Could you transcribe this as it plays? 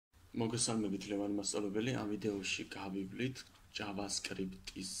მოგესალმებით ლევან მასწავლებელი, ამ ვიდეოში გავივლით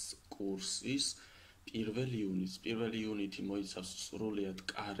JavaScript-ის კურსის პირველ იუნიტს. პირველი იუნიტი მოიცავს სრულად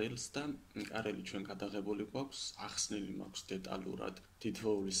Karel-ს და Karel-ი ჩვენ გადაღებული გვაქვს, ახსნილი მაქვს დეტალურად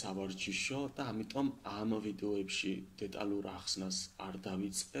თითოეული სავარჯიშო და ამიტომ ამ ვიდეოებში დეტალურ ახსნას არ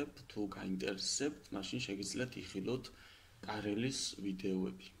დავიწყებ. თუ გაინტერესებთ, მაშინ შეგიძლიათ იხილოთ Karel-ის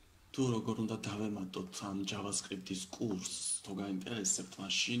ვიდეოები. თუ როგორ უნდა დავემატოთ ამ JavaScript-ის კურსს, თუ გაინტერესებთ,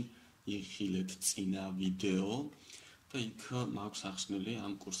 მაშინ იხილეთ წინა ვიდეო და იქ მაქვს ახსნილი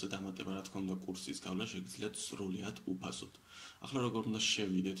ამ კურსზე დამატება, რა თქმა უნდა, კურსის გავლა შეგიძლიათ სრულად უფასოდ. ახლა როგორ უნდა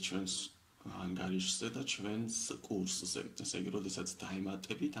შევიდეთ ჩვენს ანგარიშზე და ჩვენს კურსზე. ესე იგი, როდესაც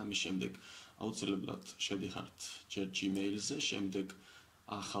დაემატებით, ამის შემდეგ აუცილებლად შედიხართ ჯერ Gmail-ზე, შემდეგ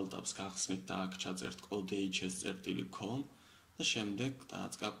ახალ ტაბს გახსნით და აქ ჩაწერთ code.hs.com და შემდეგ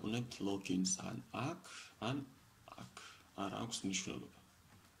დააწკაპუნებთ login-ს ან აქ, არ აქვს მნიშვნელობა.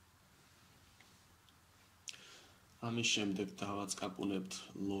 ამის შემდეგ დავაწყაპუნებთ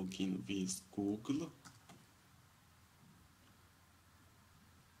login with Google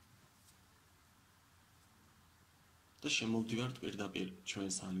და შემოვდივართ პირდაპირ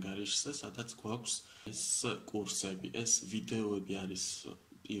ჩვენს ანგარიშზე, სადაც გვაქვს ეს კურსები, ეს ვიდეოები არის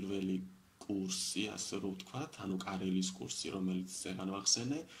პირველი კურსი, ასე რომ ვთქვათ, ანუ Karel-ის კურსი, რომელიც ზეგან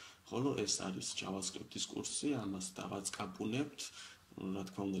ვახსენე, ხოლო ეს არის JavaScript-ის კურსი, ამას დავაწყაპუნებთ, რა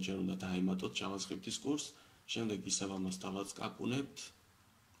თქმა უნდა, ჯერ უნდა დაემატოთ JavaScript-ის კურსს, შემდეგ ისევ ამას დავაწყაპუნებთ,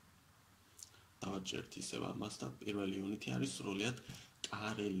 დავაჭერთ ისევ ამას და პირველი იუნიტი არის სრულად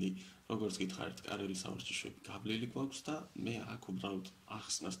Karel-ი. როგორც გითხარით, Karel-ის სავარჯიშოები გავლილი გვაქვს და მე აქ უბრალოდ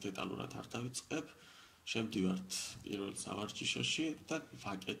ახსნას დეტალურად არ დავიწყებ, შევდივართ პირველ სავარჯიშოში და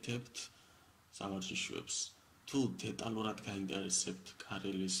ვაკეთებთ სავარჯიშოებს. თუ დეტალურად გაინტერესებთ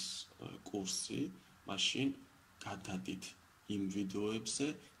Karel-ის კურსი, მაშინ გადადით იმ ვიდეოებზე,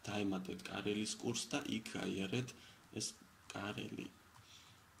 დაემატეთ Karel-ის კურსს და იქ გაიარეთ ეს Karel-ი.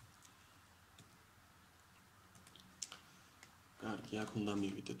 კარგი, აქ უნდა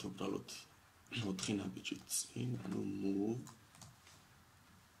მივიდეთ უბრალოდ 4 ნაბიჯით წინ, ანუ move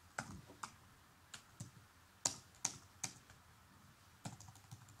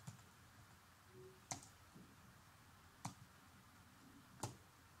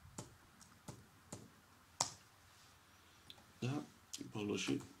და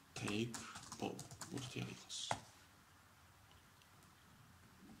ბოლოში take all. მუსტია იყოს.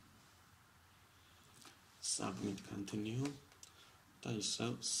 Submit continue და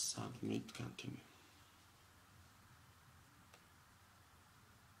ისევ submit continue.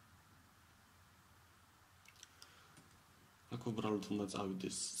 აქ უბრალოდ უნდა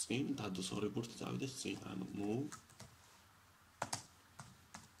წავიდეს წინ, დადოს ორი ბურთი წავიდეს წინ, ანუ move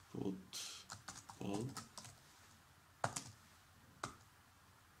put ball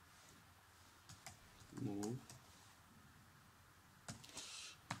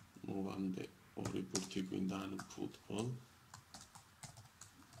move-ამდე ორი ბურთი გვინდა, ანუ put ball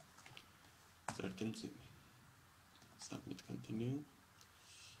წერტი მძიმე. Submit continue.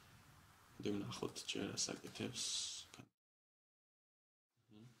 ვნახოთ ჯერ ასაკეთებს.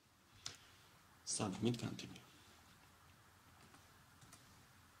 Submit continue.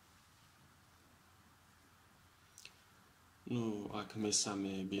 აქ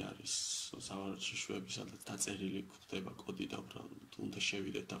მესამეები არის სავარჯიშოები, სადაც დაწერილი გვხდება კოდი და უბრალოდ უნდა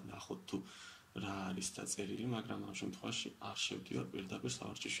შევიდეთ და ვნახოთ თუ რა არის დაწერილი, მაგრამ ამ შემთხვევაში არ შევდივარ, პირდაპირ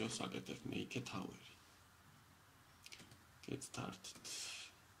სავარჯიშოებს ვაკეთებ, make a tower. Get started.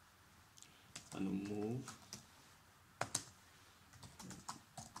 ანუ move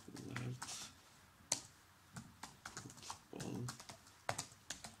left put ball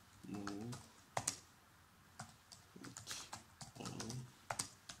move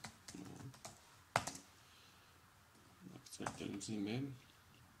move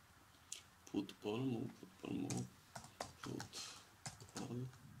put ball move put ball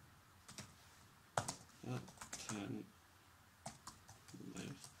turn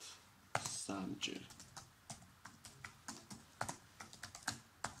left სამჯერ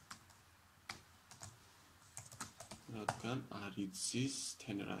რადგან არ იცის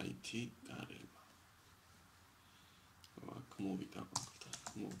turn right-ი Karel-მა. აქ move გავაკეთე,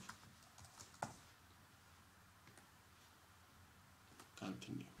 move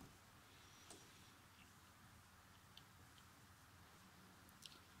continue.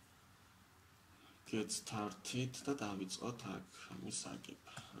 Get started და დავიწყოთ აქ ამის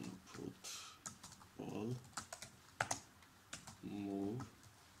აგება. ანუ put ball move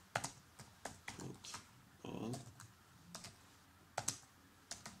put ball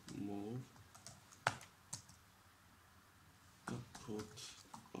move put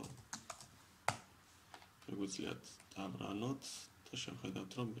ball შეგვიძლიათ დავრანოთ და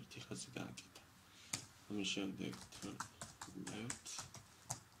შევხედავთ, რომ ერთი ხაზი გააკეთა. ამის შემდეგ turn left,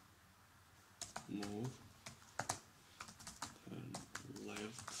 move, turn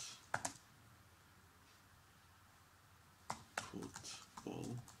left, put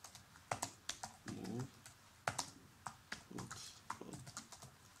ball, move, put ball.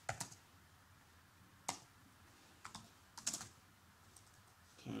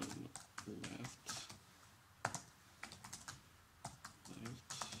 Turn left, left,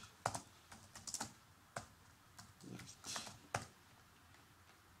 left.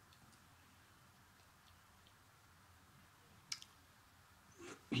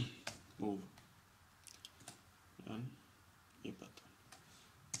 Move. Run. E button.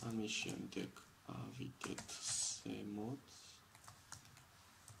 ამის შემდეგ ავიდეთ ზემოთ.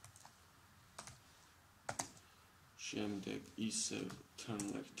 შემდეგ ისევ turn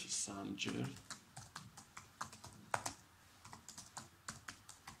left-ი სამჯერ.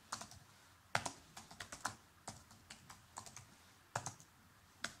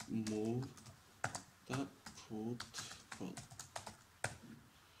 Move და put ball.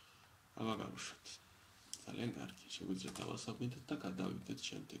 ავაგავშოთ. ძალიან კარგი, შეგვიძლია დავასაბმითოთ და გადავიდეთ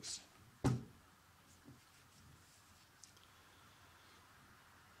შემდეგზე.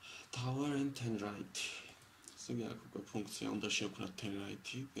 Tower and turn right. ესე იგი აქ უკვე ფუნქცია უნდა შევქმნათ turn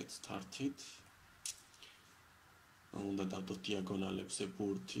right-ი, get started. უნდა დავდოთ დიაგონალებზე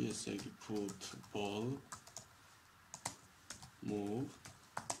ბურთი, ესე იგი put ball, move,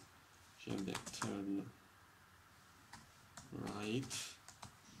 შემდეგ turn right,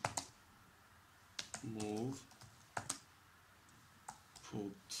 move,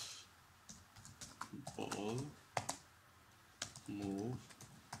 put ball, move,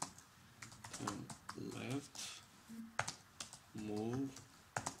 turn left, move,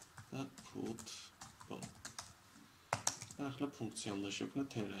 და put ball. ახლა ფუნქცია უნდა შევქმნათ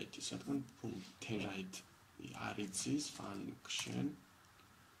turn right-ის, რადგან turn right არ იცის function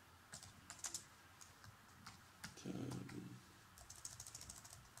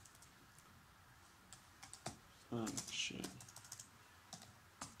function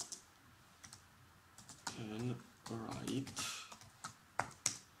turn right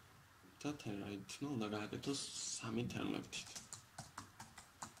და turn right-მა უნდა გააკეთოს 3 turn left-ით.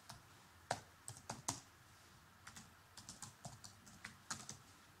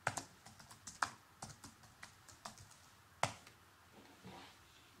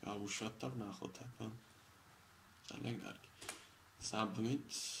 გავუშვათ და ვნახოთ აბა. ძალიან კარგი.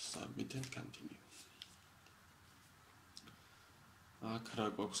 Submit and continue. აქ რა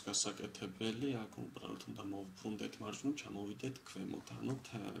გვაქვს გასაკეთებელი? აქ უბრალოდ უნდა მოვბრუნდეთ მარჯვნივ, ჩამოვიდეთ ქვემოთ, ანუ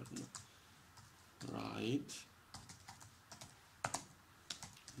turn right,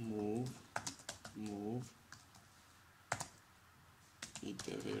 move,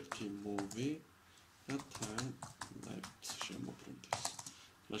 კიდევ ერთი move და turn left შემოbrunდეს.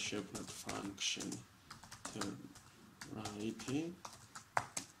 და შევქმნათ function turn right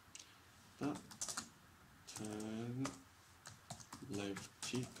და turn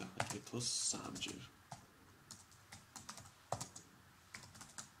left-ი გააკეთოს სამჯერ.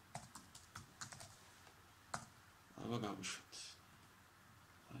 აბა გავუშვათ.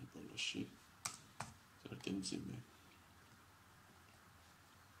 აი ბოლოში ერთი მძიმე.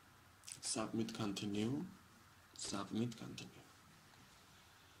 Submit continue.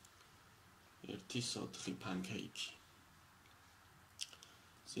 ერთი სოთხი pancake.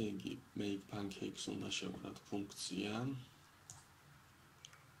 ზეგი make pancakes უნდა შევქმნათ ფუნქცია.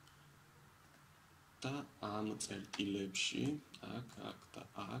 და ამ წერტილებში აქ და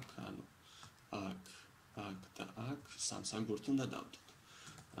აქ, ანუ აქ და აქ სამ ბურთი უნდა დავდოთ.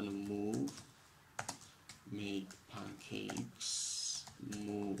 ანუ move, make pancakes,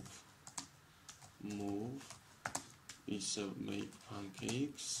 move, ისევ make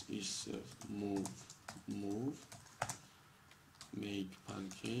pancakes, ისევ move, make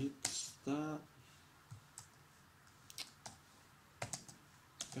pancakes და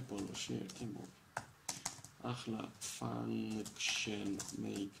ბოლოში ერთი move. ახლა function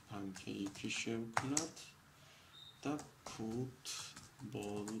make pancake შევქმნათ და put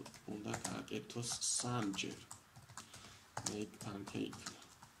ball უნდა გააკეთოს სამჯერ. make pancake.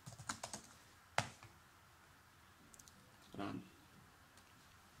 run.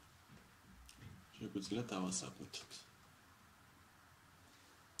 შეგვიძლია დავასაბმითოთ.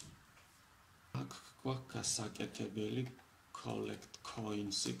 აქ გვაქვს გასაკეთებელი collect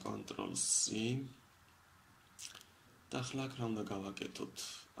coins control C. და ახლა აქ რა უნდა გავაკეთოთ?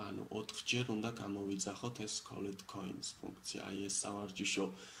 ანუ 4 ჯერ უნდა გამოვიძახოთ ეს collect coins ფუნქცია. აი ეს სავარჯიშო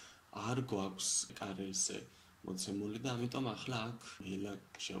არ გვაქვს კარელზე მოცემული და ამიტომ ახლა აქ ელა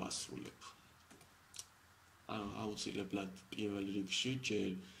შევასრულებ. აუცილებლად პირველ რიგში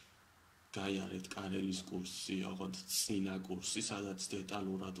ჯერ გაიარეთ კარელის კურსი, ოღონდ წინა კურსი, სადაც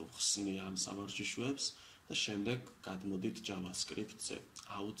დეტალურად ვხსნი ამ სავარჯიშოებს და შემდეგ გადმოდით JavaScript-ზე.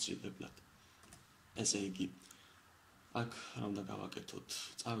 აუცილებლად. ესე იგი, აქ რა უნდა გავაკეთოთ?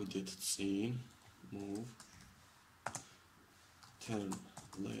 წავიდეთ წინ, move, turn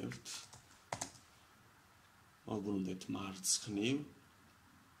left, მოგვუნდეთ მარცხნივ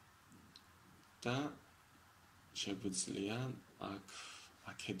და შეგვიძლია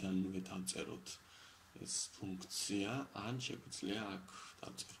აქედანვე დავწეროთ ეს ფუნქცია, ან შეგვიძლია აქ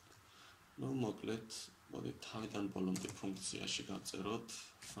დავწეროთ. ნუ მოკლედ, მოდით თავიდან ბოლომდე ფუნქციაში გავწეროთ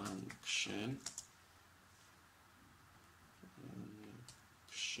function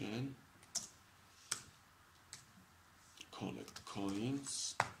collect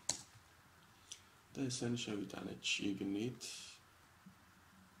coins და ესენი შევიტანეთ შიგნით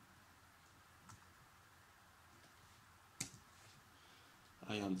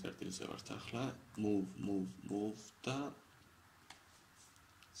აი ამ წერტილზე ვართ ახლა move და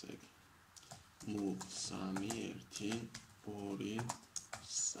ზეგ move 3 1 2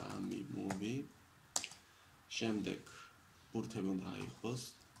 3 move შემდეგ ბურთები უნდა აიღოს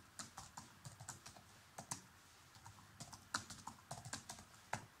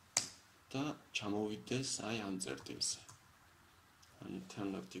და ჩამოვიდეს აი ამ წერტილზე. ან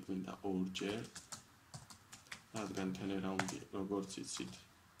თემლები გვინდა ორჯერ რადგან turnaround-ი როგორც იცით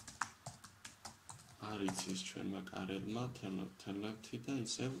არ იცის ჩვენმა კარელმა თემლები და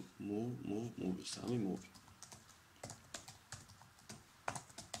ისევ move 3 move.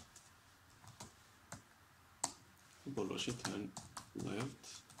 ბოლოში turn left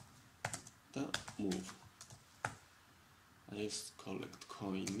და move. ეს collect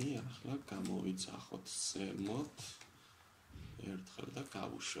coin-ი ახლა გამოვიცახოთ ზემოთ ერთხელ და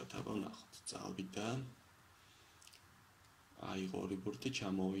გავუშვათ, აბა ნახოთ, წავიდა აიღო ორი ბურთი,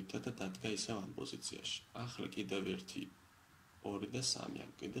 ჩამოვიდა და დადგა ისევ ამ პოზიციაში. ახლა კიდევ 1 2 და 3,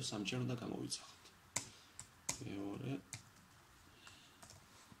 ამ კიდევ 3-ჯერ უნდა გამოვიცახოთ. მეორე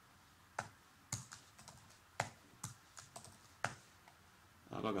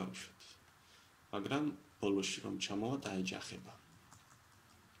აბა გავუშვათ. მაგრამ ბოლოში რომ ჩამოვა დაეჯახება.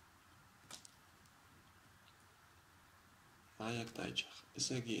 აი აქ დაეჯახა.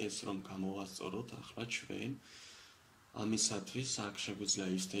 ესე იგი ეს რომ გამოვასწოროთ ახლა ჩვენ ამისათვის აქ შეგვიძლია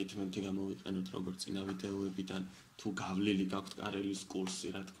ის statement-ი გამოვიყენოთ როგორც წინა ვიდეოებიდან თუ გავლილი გაქვთ კარელის კურსი,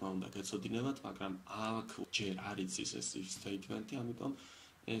 რა თქმა უნდა გეცოდინებათ, მაგრამ აქ ჯერ არ იცის ეს if statement-ი, ამიტომ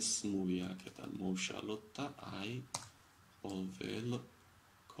ეს move აქედან მოვშალოთ და აი ყოველ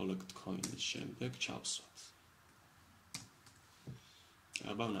collect coin-ის შემდეგ ჩავსვათ.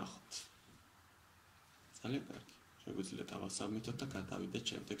 აბა ვნახოთ. ძალიან კარგი. შეგვიძლია დავასაბმიტოთ და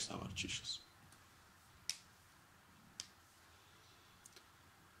გადავიდეთ შემდეგ სავარჯიშოს.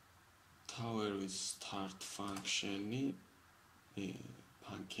 Tower with start function-ი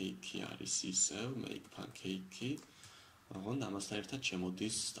pancake-ი არის ისევ, make pancake-ი. ოღონდ ამასთან ერთად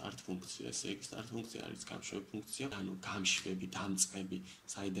შემოდის start ფუნქცია. ესე იგი start ფუნქცია არის გამშვები ფუნქცია, ანუ გამშვები, დამწყები,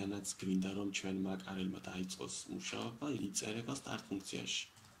 საიდანაც გვინდა რომ ჩვენმა კარელმა დაიწყოს მუშაობა, იწერება start ფუნქციაში.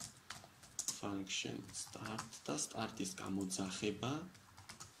 Function start და start-ის გამოძახება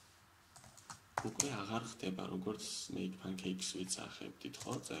უკვე აღარ ხდება, როგორც make pancake-ს ვიცახებდით,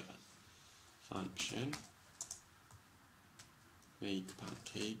 ხო, წეღან. Function make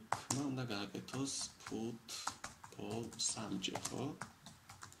pancake-მა უნდა გააკეთოს put all სამჯერ, ხო?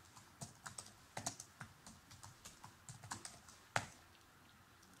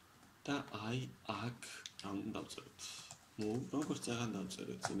 და აი აქ რა უნდა დავწეროთ? Move, როგორც წეგან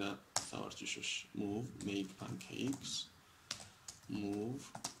დავწერეთ წინა სავარჯიშოში. Move make pancakes. Move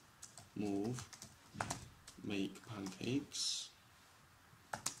make pancakes.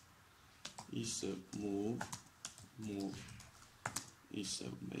 Is move is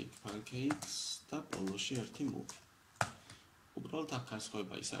make pancakes და ბოლოში ერთი move. უბრალოდ აქ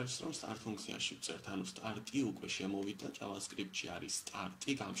განსხვავება ის არის, რომ start ფუნქციაში ვწერთ, ანუ start-ი უკვე შემოვიდა JavaScript-ში არის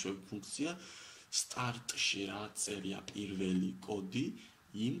start-ი, გამშვები ფუნქცია. Start-ში რა წერია პირველი კოდი,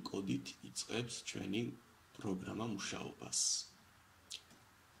 იმ კოდით იწყებს ჩვენი პროგრამა მუშაობას.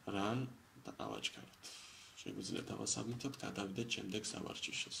 Run და ავაჩქაროთ. შეგვიძლია დავასაბმიტოთ, გადავიდეთ შემდეგ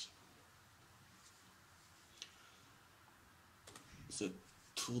სავარჯიშოს. The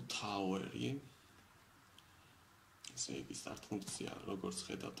two tower-ი ესე იგი start ფუნქცია როგორც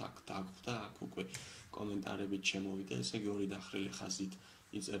ხედავთ აქ დაგვხვდა, აქ უკვე კომენტარებით შემოვიდა, ესე იგი ორი დახრილი ხაზით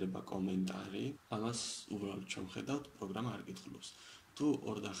იწერება კომენტარი. ამას უბრალოდ ჩვენ ხედავთ, პროგრამა არ კითხულობს. თუ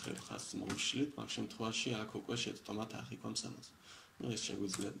ორ დახრილ ხაზს მოვშლით, მაგ შემთხვევაში აქ უკვე შეცდომათ აღიქვამს ამას. ეს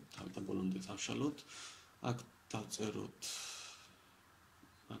შეგვიძლია თავიდან ბოლომდე დავშალოთ. აქ დავწეროთ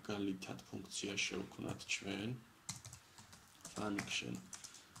მაგალითად ფუნქცია შევქმნათ ჩვენ function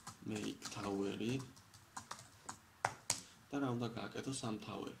make tower-ი და რა უნდა გააკეთოს ამ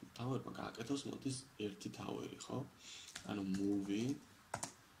tower-მა. tower-მა გააკეთოს მოდის ერთი tower-ი, ხო? ანუ move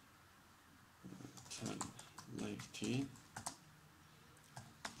turn left-ი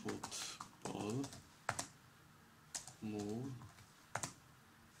put ball move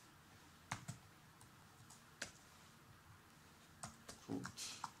put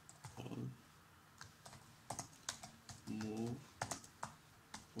ball move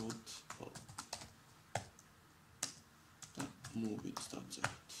put ball და move it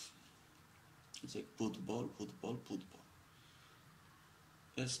დავწეროთ. ესე put ball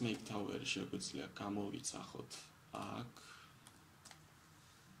ეს make tower-ი შეგვიძლია გამოვიცახოთ აქ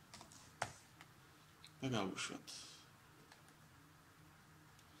და გავუშვათ.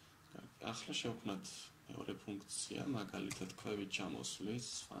 ახლა შევქმნათ მეორე ფუნქცია, მაგალითად ქვევით ჩამოსვლის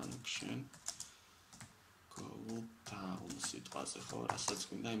function go down სიტყვაზე, ხო, რასაც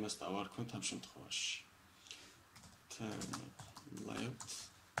გვინდა იმას დავარქვით ამ შემთხვევაში. turn left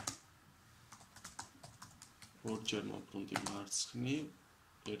ორჯერ მოვბრუნდი მარცხნივ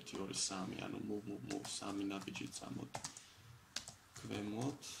 1 2 3 ანუ move 3 ნაბიჯი წამოთ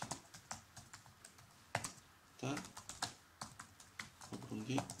ქვემოთ და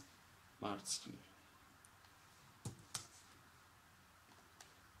მოვბრუნდი მარცხნივ.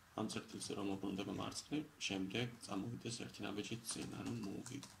 ამ წერტილზე რომ მოვბრუნდება მარცხნივ, შემდეგ წამოვიდეს 1 ნაბიჯი წინ, ანუ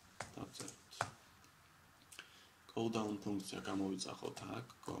move დავწეროთ. go down ფუნქცია გამოვიცახოთ აქ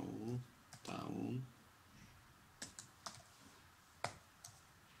go down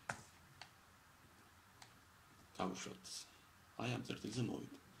გავუშვათ. აი ამ წერტილზე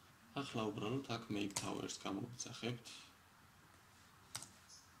მოვიდა. ახლა უბრალოდ აქ make towers გამოვიცახებთ.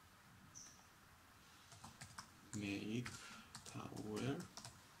 make tower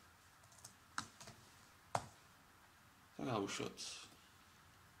და გავუშვათ.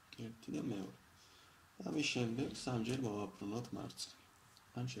 ერთი და მეორე. ამის შემდეგ სამჯერ მოვაბრუნოთ მარცხნივ.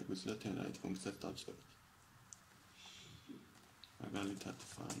 ან შეგვიძლია right ფუნქციას დავწეროთ. მაგალითად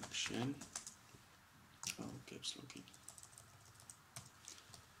function caps lock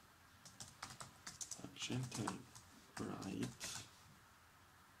function turn right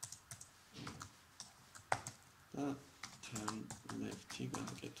და turn left-ი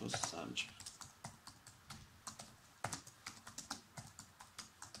გააკეთოს სამჯერ.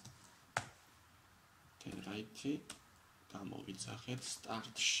 turn right-ი გამოვიცახეთ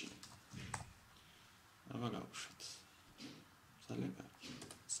start-ში. აბა გავუშვათ. ძალიან კარგი.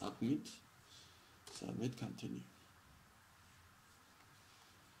 submit continue.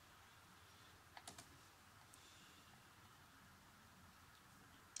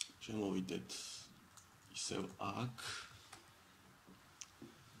 შემოვიდეთ ისევ აქ.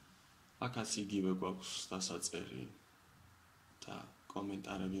 აქაც იგივე გვაქვს დასაწერი და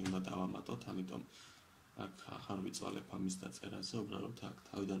კომენტარები უნდა დავამატოთ, ამიტომ აქ ახარ ვიწვალებ ამის დაწერაზე, უბრალოდ აქ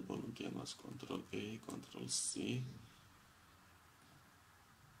თავიდან ბოლომდე ამას Ctrl A, Ctrl C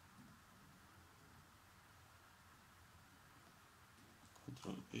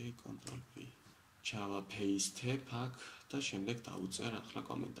Ctrl V ჩავა paste-ებ აქ და შემდეგ დავუწერ ახლა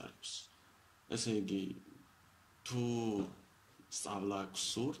კომენტარებს. ესე იგი თუ სწავლა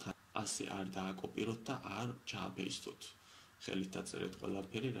გსურთ, ასე არ დააკოპიროთ და არ ჩააპეისტოთ. ხელით დაწერეთ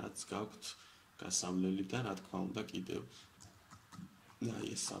ყველაფერი, რაც გაქვთ გასავლელი და რა თქმა უნდა კიდევ აი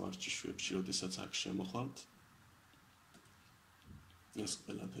ეს სავარჯიშოებში, როდესაც აქ შემოხვალთ, ეს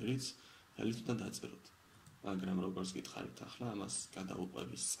ყველაფერიც ხელით უნდა დაწეროთ. მაგრამ როგორც გითხარით ახლა ამას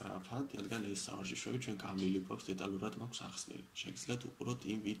გადავუყვებით სწრაფად, რადგან ეს სავარჯიშოები ჩვენ გამლილი გვაქვს დეტალურად მაქვს ახსნილი. შეგიძლიათ უყუროთ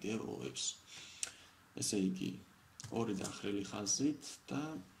იმ ვიდეოებს. ესე იგი, ორი დახრილი ხაზით და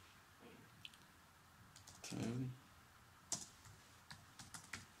turn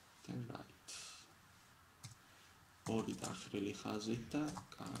right. ორი დახრილი ხაზით და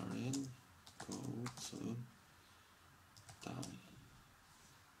Karel go to down.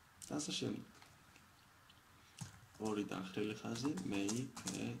 ასე შემდეგ. ორი დახრილი ხაზი make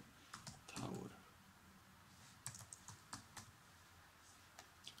a tower.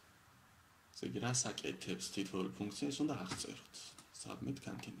 ზეგი რას აკეთებს თითოეული ფუნქცია, ის უნდა აღწეროთ. submit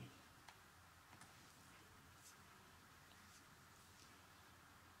continue.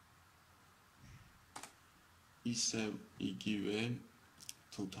 ისევ იგივე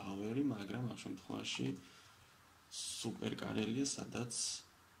თუ tower-ი, მაგრამ ამ შემთხვევაში super Karel-ია, სადაც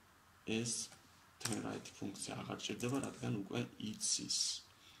ეს turn-right ფუნქცია აღარ ჭირდება, რადგან უკვე იცის.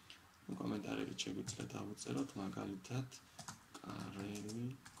 კომენტარებით შეგვიძლია დავუწეროთ, მაგალითად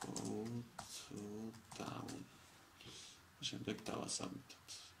Karel go to down. შემდეგ დავასაბმითოთ.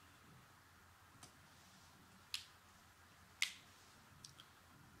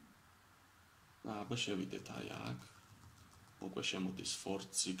 აბა შევიდეთ აი აქ. უკვე შემოდის for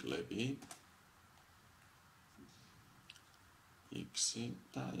ციკლები. x-ი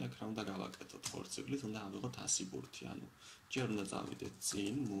და აი აქ რა უნდა გავაკეთოთ for ციკლით, უნდა ავიღოთ 100 ბურთი, ანუ ჯერ უნდა წავიდეთ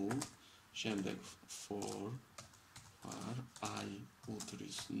წინ move, შემდეგ for var I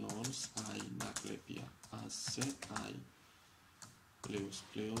უდრის 0-ს, I ნაკლებია 100-ზე, I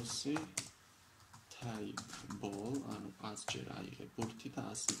 ++-ი type ball, ანუ 100 ჯერ აიღე ბურთი და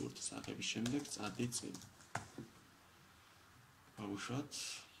 100 ბურთის აღების შემდეგ წადი წინ. გავუშვათ.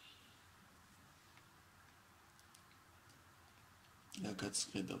 რაგაც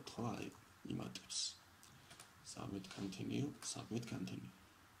ხედავთ ხო, აი იმატებს. Submit continue.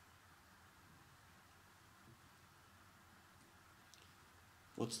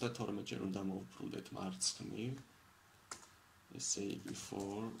 32 ჯერ უნდა მოვუბრუნდეთ მარცხნივ. ესე იგი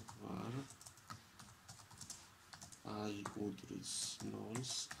for var I უდრის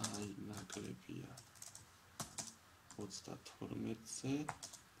 0-ს, I ნაკლებია 32-ზე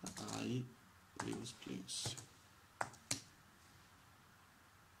და I ++.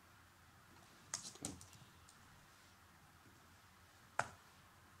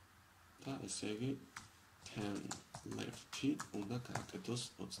 და ესე იგი turn left-ი უნდა გააკეთოს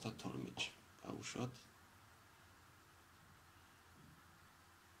 32-ში. გავუშვათ.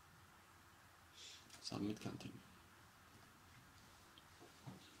 Submit continue.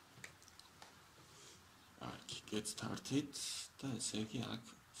 აქ get started და ესე იგი აქ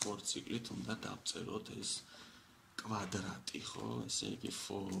for ციკლით უნდა დავწეროთ ეს კვადრატი, ხო? ესე იგი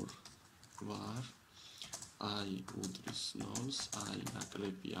for var I უდრის 0-ს, I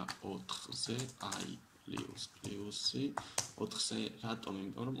ნაკლებია 4-ზე, I ++-ი 4-ზე, რატომ?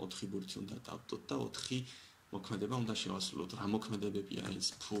 იმიტომ რომ 4 ბურთი უნდა დავდოთ და 4 მოქმედება უნდა შევასრულოთ. რა მოქმედებებია ის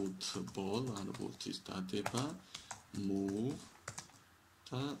put ball, ანუ ბურთის დადება, move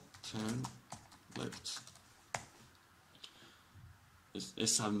და turn left.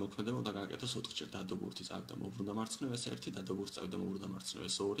 ეს სამი მოქმედება უნდა გააკეთოს 4 ჯერ. დადო ბურთი წავიდა მოუბრუნდა მარცხნივ, ეს 1, დადო ბურთი წავიდა მოუბრუნდა მარცხნივ,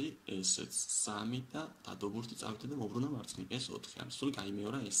 ეს 2, ესეც 3 და დადო ბურთი წავიდა და მოუბრუნდა მარცხნივ, ეს 4. ანუ სულ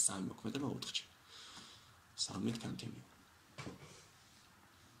გაიმეორა ეს სამი მოქმედება 4 ჯერ. Submit continue.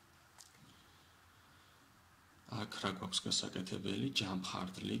 აქ რა გვაქვს გასაკეთებელი? Jump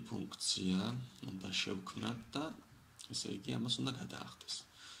hardly ფუნქცია უნდა შევქმნათ და ესე იგი ამას უნდა გადაახდეს.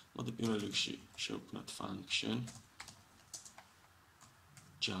 მოდი პირველ რიგში შევქმნათ function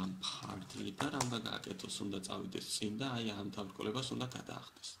jump hardly და რა უნდა გააკეთოს? უნდა წავიდეს წინ და აი ამ დაბრკოლებას უნდა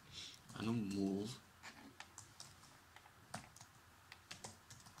გადაახდეს. ანუ move.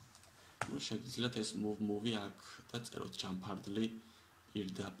 შეგიძლიათ ეს move-ი აქ და წეროთ jump hardly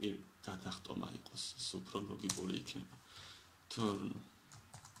პირდაპირ გადახტომა იყოს, ის უფრო ლოგიკური იქნება. Turn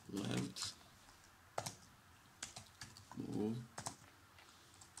left, move,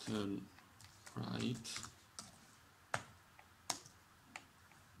 turn right,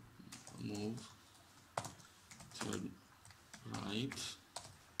 move, turn right,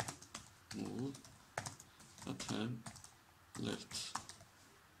 move, turn left.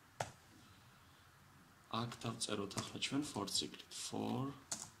 აქ დავწეროთ ახლა ჩვენ for ციკლით. For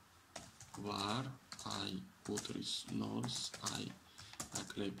var I უდრის 0-ს, I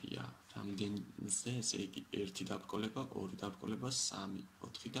ნაკლებია რამდენზე, ესე იგი 1 დაბრკოლება, 2 დაბრკოლება, 3,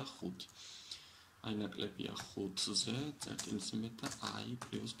 4 და 5. I ნაკლებია 5-ზე, წერტილზემეთ და I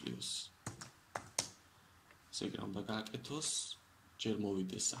 ++. ესე იგი რა უნდა გააკეთოს? ჯერ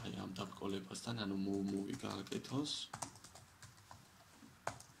მოვიდეს აი ამ დაბრკოლებასთან, ანუ move გააკეთოს.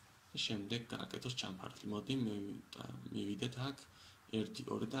 შემდეგ გააკეთოს jump hardly. მოდი მივიდეთ აქ 1,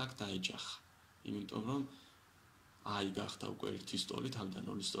 2 და აქ დაეჯახა. იმიტომ რომ I გახდა უკვე 1 სტოლი, თავიდან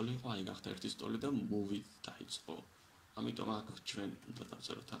 0 სტოლი იყო, I გახდა 1 სტოლი და move დაიწყო. ამიტომ აქ ჩვენ უნდა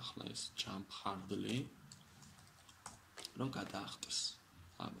დავწეროთ ახლა ეს jump hardly რომ გადაახტეს.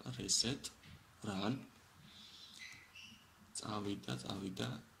 reset run წავიდა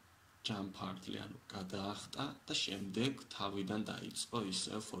jump hardly, ანუ გადაახტა და შემდეგ თავიდან დაიწყო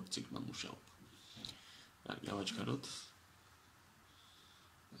ისევ for ციკლმა მუშაობა. კარგი, ავაჩქაროთ.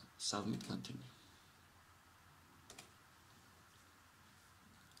 Submit continue.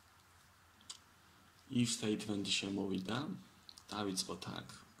 If statement-ი შემოვიდა, დავიწყოთ აქ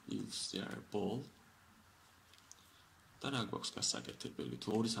if there ball და რა გვაქვს გასაკეთებელი? თუ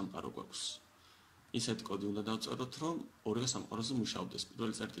ორი სამყარო გვაქვს. ისეთ კოდი უნდა დავწეროთ, რომ ორივე სამყაროზე მუშაობდეს.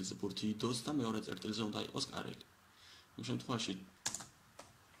 პირველ წერტილზე ბურთი იდოს და მეორე წერტილზე უნდა იყოს კარელი. ამ შემთხვევაში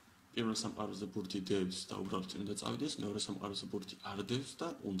პირველ სამყაროზე ბურთი დევს და უბრალოდ წინ უნდა წავიდეს, მეორე სამყაროზე ბურთი არ დევს და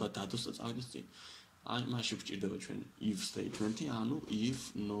უნდა დადოს და წავიდეს წინ. აი მაშინ გვჭირდება ჩვენი if statement-ი, ანუ if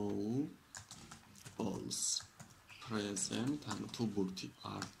no balls present, ანუ თუ ბურთი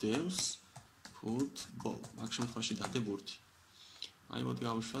არ დევს, put ball. მაგ შემთხვევაში დადე ბურთი. აი მოდი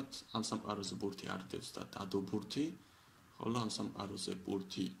გავუშვათ, ამ სამყაროზე ბურთი არ დევს და დადო ბურთი, ხოლო ამ სამყაროზე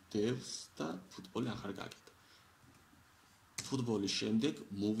ბურთი დევს და ფუტბოლი ახარ გააკეთა. ფუტბოლის შემდეგ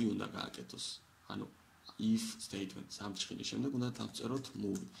movie უნდა გააკეთოს. ანუ if statement სამჩხილის შემდეგ უნდა დავწეროთ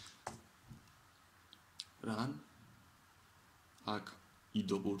movie. run აქ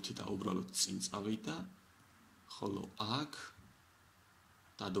იდო ბურთი და უბრალოდ წინ წავიდა, ხოლო აქ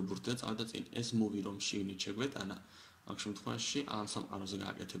დადო ბურთი და წავიდა წინ. ეს movie რომ შევნით შეგვეტანა, აქ შემთხვევაში ამ სამყაროზე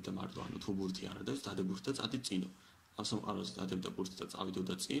გააკეთებდა მარტო, ანუ თუ ბურთი არ დევს, დადე ბურთი და წადი წინო. ამ სამყაროზე დადებდა ბურთი და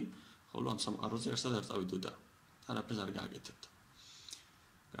წავიდოდა წინ, ხოლო ამ სამყაროზე ერთად არ წავიდოდა. არაფერს არ გააკეთებდა.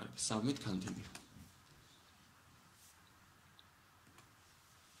 კარგი, submit continue.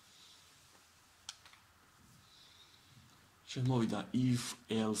 შემოვიდა if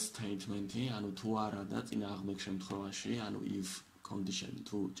else statement-ი, ანუ თუ არა და წინააღმდეგ შემთხვევაში, ანუ if condition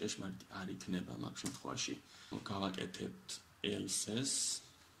თუ ჭეშმარიტი არ იქნება მაგ შემთხვევაში, გავაკეთებთ else-ს,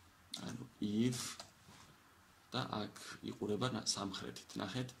 ანუ if და აქ იყურება სამხრეთით.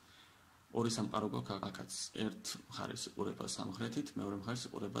 ნახეთ, ორი სამყარო გვაქვს აქაც. ერთ მხარეს იყურება სამხრეთით, მეორე მხარეს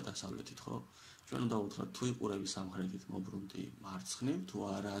იყურება დასავლეთით, ხო? ჩვენ უნდა ვუთხრათ თუ იყურები სამხრეთით, მოbrunდი მარცხნივ, თუ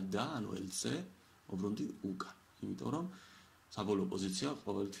არა და, ანუ else მოbrunდი უკან. იმიტომ რომ საბოლოო პოზიცია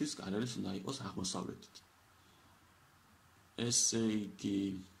ყოველთვის კარელის უნდა იყოს აღმოსავლეთით. ესე იგი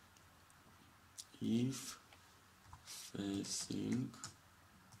if facing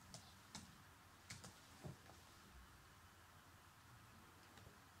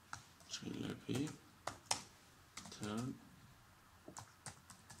turn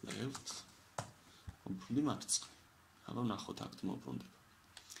left მოbrunდი მარცხნივ. აბა ნახოთ აქ მოbrunდება.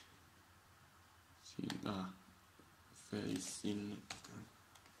 facing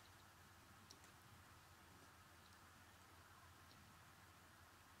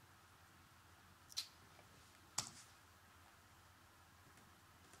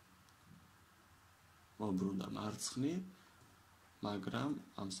მოbrunდა მარცხნივ, მაგრამ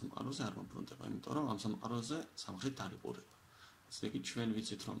ამ სამყაროზე არ მოbrunდება, იმიტომ რომ ამ სამყაროზე სამხრეთით არ იყურება. ესე იგი ჩვენ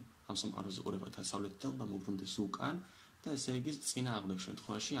ვიცით რომ ამ სამყაროზე იყურება დასავლეთით და უნდა მოbrunდეს უკან და ესე იგი წინააღმდეგ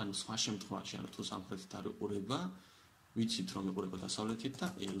შემთხვევაში, ანუ სხვა შემთხვევაში, ანუ თუ სამხრეთით არ იყურება, ვიცით რომ იყურება დასავლეთით და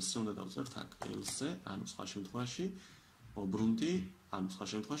else უნდა დავწერთ აქ else, ანუ სხვა შემთხვევაში მოbrunდი, ანუ სხვა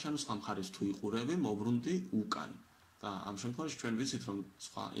შემთხვევაში, ანუ სხვა მხარეს თუ იყურები, მოbrunდი უკან. და ამ შემთხვევაში ჩვენ ვიცით რომ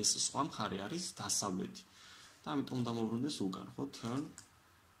ეს სხვა მხარე არის დასავლეთი. და ამიტომ უნდა მოbrunდეს უკან, ხო? turn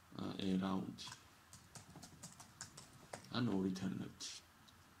around. ანუ return-ებთ.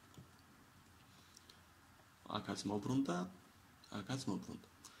 აქაც მოbrunდა, აქაც მოbrunდა.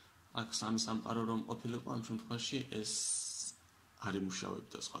 აქ სამი სამყარო რომ ყოფილიყო, ამ შემთხვევაში ეს არ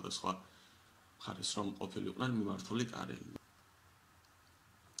იმუშავებდა სხვადასხვა მხარეს რომ ყოფილიყვნენ მიმართული კარელი.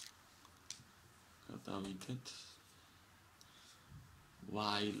 გადავიდეთ.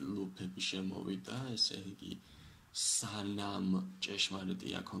 while loop-ები შემოვიდა, ესე იგი სანამ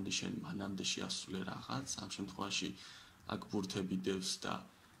ჭეშმარიტია condition მანამდე შეასრულე რაღაც, ამ შემთხვევაში აქ ბურთები დევს და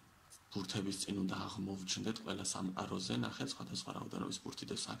ბურთების წინ უნდა აღმოვჩნდეთ ყველა სამყაროზე, ნახეთ სხვადასხვა რაოდენობის ბურთი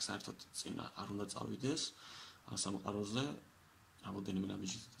დევს, აქ საერთოდ წინ არ უნდა წავიდეს, ამ სამყაროზე რამოდენიმე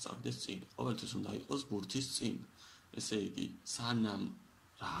ნაბიჯით წავიდეს წინ. ყოველთვის უნდა იყოს ბურთის წინ. ესე იგი სანამ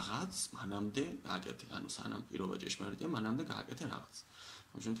რაღაც მანამდე გააკეთე, ანუ სანამ პირობა ჭეშმარიტია, მანამდე გააკეთე რაღაც.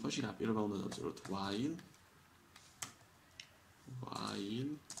 ამ შემთხვევაში რა პირობა უნდა დავწეროთ? while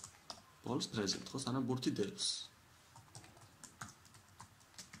balls present, ხო, სანამ ბურთი დევს.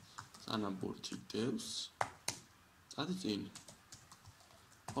 სანამ ბურთი დევს, წადი წინ.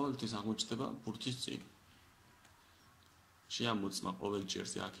 ყოველთვის აღმოჩნდება ბურთის წინ. შეამოწმა ყოველ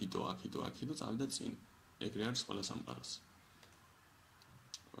ჯერზე აქ იდო, წავიდა წინ. ეგრე არის ყველა სამყაროზე.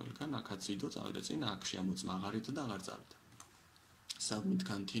 ყველგან აქაც იდო, წავიდა წინ, აქ შეამოწმა აღარ იდო და აღარ წავიდა. submit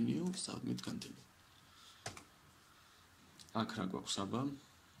continue. აქ რა გვაქვს აბა?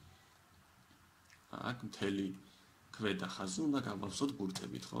 აქ მთელი ქვედა ხაზი უნდა გავავსოთ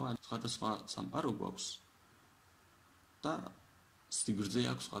ბურთებით, ხო? სხვადასხვა სამყარო გვაქვს და სიგრძე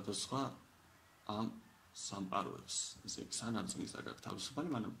აქვს სხვადასხვა ამ სამყაროებს. ესე იგი სანამ წინს არ გაქვს თავისუფალი,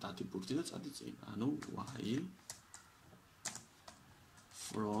 მანამ დადი ბურთი და წადი წინ. ანუ while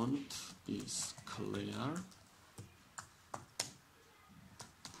front is clear,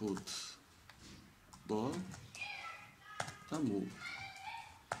 put football და move.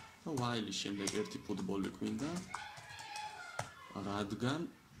 და while-ის შემდეგ ერთი ფუტბოლი გვინდა, რადგან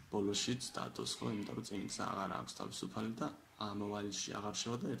ბოლოშიც დადოს, ხო, იმიტომ რომ წინს აღარ აქვს თავისუფალი და ამ while-ში აღარ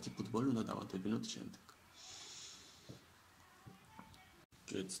შევა და ერთი ფუტბოლი უნდა დავადებინოთ შემდეგ.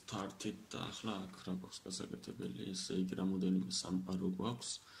 Get started და ახლა აქ რა გვაქვს გასაკეთებელი, ესე იგი რამოდენიმე სამყარო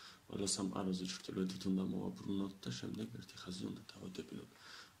გვაქვს. ყველა სამყაროზე ჩრდილოეთით უნდა მოვაბრუნოთ და შემდეგ ერთი ხაზი უნდა დავადებინოთ.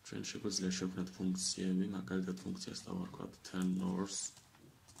 ჩვენ შეგვიძლია შევქმნათ ფუნქციები, მაგალითად ფუნქციას დავარქვათ turn north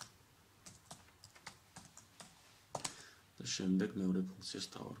და შემდეგ მეორე ფუნქციას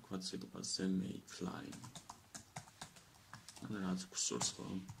დავარქვათ სიტყვაზე make line. ან რაც გვსურს ხო?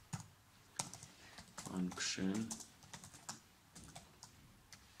 function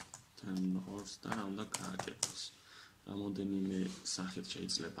turn north და რა უნდა გააკეთოს. რამოდენიმე სახით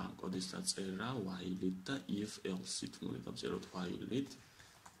შეიძლება ამ კოდის დაწერა while-ით და if else-ით. მოვიდავწეროთ while-ით.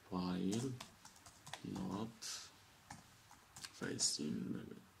 While not facing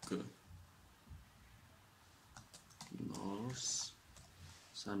north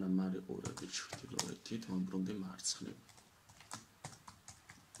სანამ არ იყურები ჩრდილოეთით, მომბრუნდი მარცხნივ.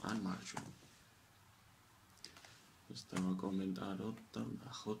 ან მარჯვნივ. ეს დავაკომენტაროთ და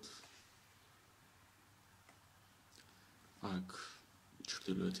ნახოთ. აქ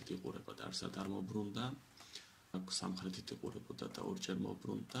ჩრდილოეთით იყურება და არსად არ მოbrunდა. აქ სამხრეთით იყურებოდა და ორჯერ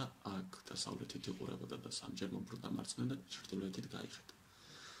მოbrunდა, აქ დასავლეთით იყურებოდა და სამჯერ მოbrunდა მარცხნივ და ჩრდილოეთით გაიხედა.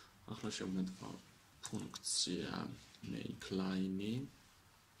 ახლა შევქმნით ფუნქცია make line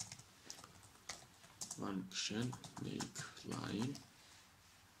function make line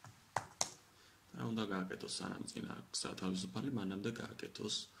და უნდა გააკეთოს სანამ წინ აქვს თავისუფალი, მანამდე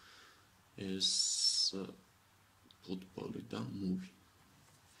გააკეთოს ეს ფუტბოლი და move.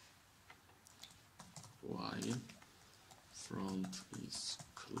 While front is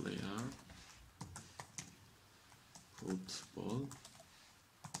clear, football,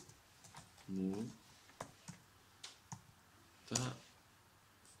 move. და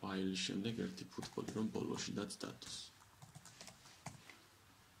while შემდეგ ერთი ფუტბოლი რომ ბოლოში დადოს.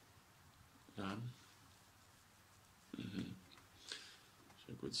 Run.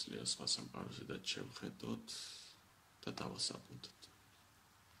 შეგვიძლია სხვა სამყაროზე და შევხედოთ და დავასაბუთოთ.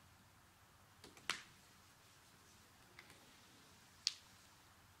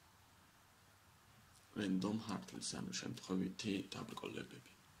 random hardly ანუ შემთხვევითი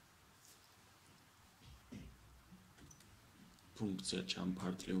დაბრკოლებები. ფუნქცია jump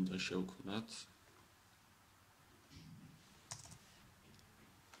hardly უნდა შევქმნათ.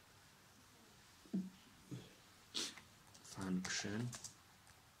 function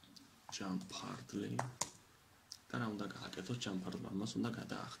jump hardly და რა უნდა გააკეთოს jump hardly ამას უნდა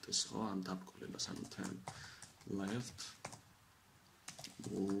გადაახტეს ხო ამ დაბრკოლებას ანუ turn left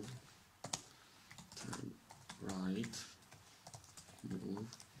move turn right move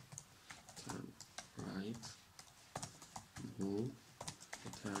turn right move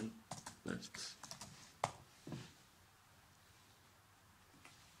turn left.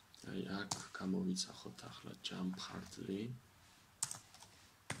 აი აქ გამოვიცახოთ ახლა jump hardly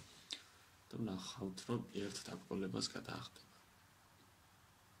და ნახავთ რომ ერთ დაბრკოლებას გადაახტება.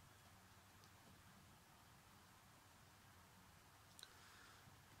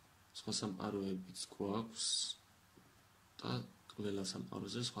 სხვა სამყაროებიც გვაქვს და ყველა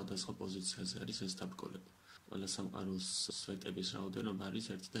სამყაროზე სხვადასხვა პოზიციაზე არის ეს დაბრკოლება. ყველა სამყაროს სვეტების რაოდენობა არის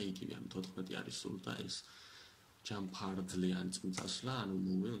ერთი და იგივე, ანუ 14 არის სულ და ეს jump hardly ან წმწასვლა, ანუ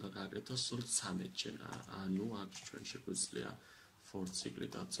move უნდა გააკეთოს სულ 13-ჯერ. ანუ აქ ჩვენ შეგვიძლია for ციკლი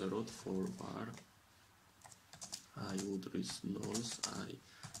დავწეროთ for var I udris nose I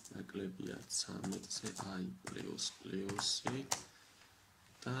ნაკლებია 13-ზე I ++-ი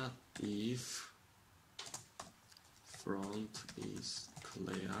და if front is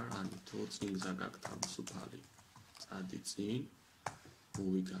clear ანუ თუ წინგზა გაქვს თავისუფალი წადი წინ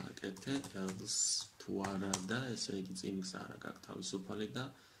move გააკეთე else თუ არა და ესე იგი წინგზა არა გაქვს თავისუფალი და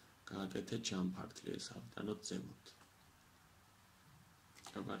გააკეთე jump hardly ეს ავტანოთ ზემოთ.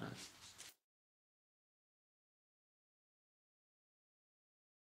 Kabarai.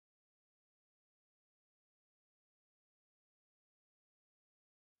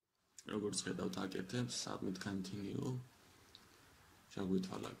 როგორც ხედავთ აკეთებს submit continue.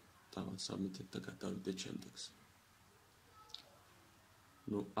 შეგვითვალა დავასაბმიტეთ და გადავიდეთ შემდეგს.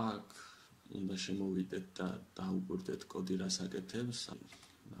 ნუ აქ უნდა შემოვიდეთ და დაუკვირდეთ კოდი რას აკეთებს.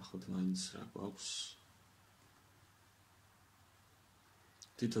 ნახოთ მაინც რა გვაქვს.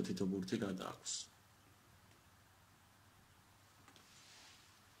 თითო ბურთი გადააქვს.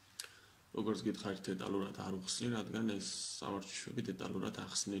 როგორც გითხარით დეტალურად არ უხსნი, რადგან ეს სავარჯიშოები დეტალურად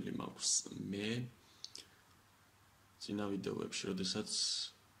ახსნილი მაქვს. მე წინა ვიდეოებში, როდესაც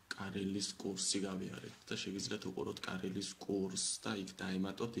Karelis კურსი გავიარეთ და შეგიძლიათ უყუროთ Karelis კურსს და იქ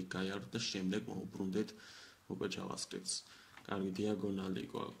დაემატოთ, იქ გაიაროთ და შემდეგ მოუბრუნდეთ უკვე JavaScript-ს. კარგი, დიაგონალი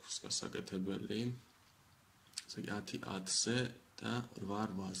გვაქვს გასაკეთებელი. ესე იგი 10-10-ზე და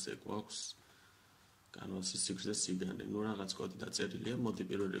 8-8-ზე გვაქვს კანვასის სიგრძე სიგანე. ნუ რაღაც კოდი დაწერილია, მოდი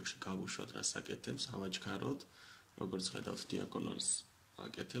პირველ რიგში გავუშვათ რა საკეთებს, ავაჩქაროთ, როგორც ხედავთ დიაგონალს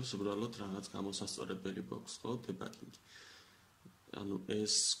აკეთებს, უბრალოდ რაღაც გამოსასწორებელი გვაქვს, ხო, დებაგინგი. ანუ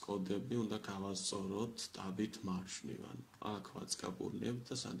ეს კოდები უნდა გავასწოროთ დაბით მარჯვნივ. აქ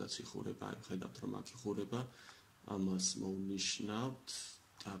ვაწყაბურნებთ და სადაც იხურება, აი ხედავთ რომ აქ იხურება, ამას მოვნიშნავთ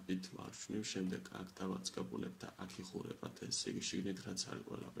დაბით მარჯვნივ, შემდეგ აქ დავაწყაბურნებთ და აქ იხურებათ, ესე იგი შიგნით რაც არის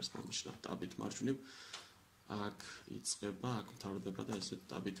ყველაფერს მოვნიშნავთ დაბით მარჯვნივ. აქ იწყება, აქ მთავრდება და ესეთ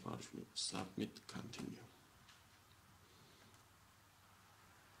დაბით მარჯვნივ. Submit continue.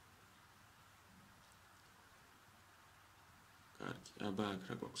 აბა აქ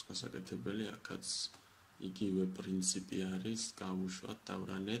რა გვაქვს გასაკეთებელი, აქაც იგივე პრინციპი არის, გავუშვათ,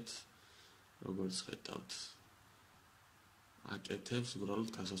 დავრანეთ, როგორც ხედავთ. აკეთებს, უბრალოდ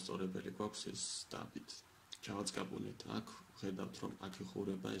გასასწორებელი გვაქვს ეს დაბით. ჩავაწყაბუნეთ აქ, ხედავთ რომ აქ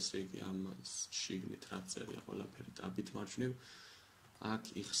იხურება, ესე იგი ამას შიგნით რაც წერია ყველაფერი დაბით მარჯვნივ.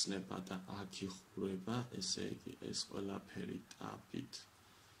 აქ იხსნება და აქ იხურება, ესე იგი ეს ყველაფერი დაბით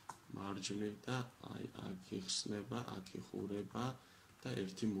მარჯვნივ და აი აქ იხსნება, აქ იხურება და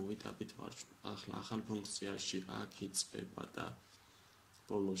ერთი მოვიტაბით მარჯვნივ. ახლა ახალ ფუნქციაში აქ იწყება და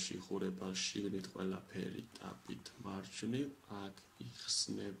ბოლოში იხურება შიგნით ყველაფერი დაბით მარჯვნივ, აქ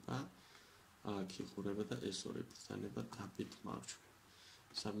იხსნება, აქ იხურება და ეს ორი ბრძანება დაბით მარჯვნივ.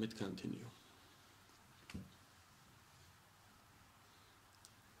 Submit continue.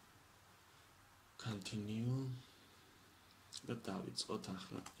 Continue. და დავიწყოთ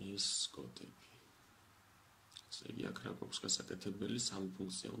ახლა ეს კოდები. ესე იგი აქ რა გვაქვს გასაკეთებელი, სამი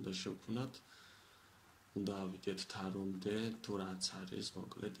ფუნქცია უნდა შევქმნათ. უნდა ავიდეთ თარომდე, თუ რაც არის,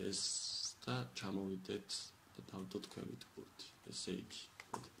 მოკლედ ეს და ჩამოვიდეთ და დავდოთ ქვევით ბურთი. ესე იგი,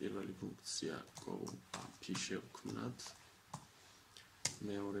 პირველი ფუნქცია go up-ი შევქმნათ.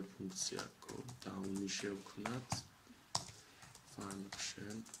 მეორე ფუნქცია go down-ი შევქმნათ.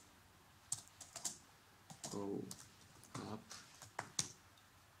 function go up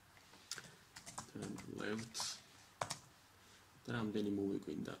then left და რამდენი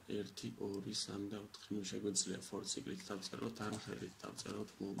მოვიკვინდა 1 2 3 და 4 ნუ შეგვიძლია for ციკლით დავწეროთ ან ხელით დავწეროთ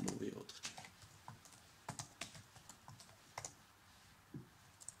მოვი 4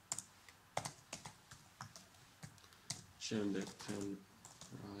 შემდეგ turn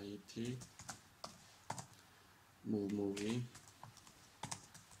right-ი move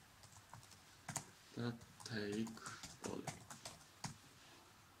და take all.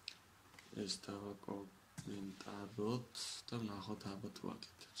 ეს დავაკომენტაროთ და ვნახოთ აბა თუ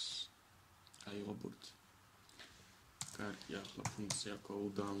აკეთებს. აიღო ბურთი. კარგი, ახლა ფუნქცია go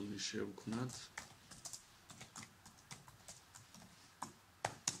down-ი შევქმნათ.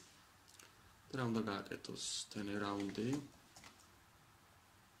 და რა უნდა გააკეთოს? turn around-ი.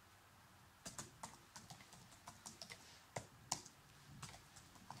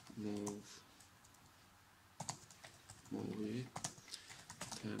 move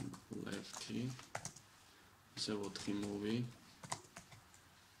turn left-ი. ისე 4 move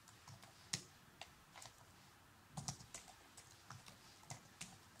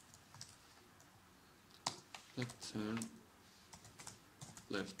turn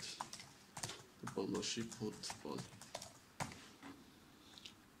left ბოლოში put ball.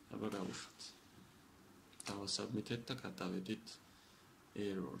 აბა გავუშვათ. დავასაბმიტეთ და გადავედით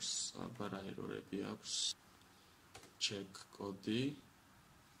errors. აბა რა ერორები აქვს? check კოდი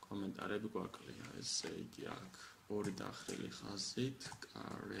კომენტარები გვაკლია, ესე იგი აქ ორი დახრილი ხაზით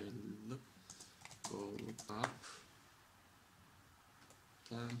Karel go up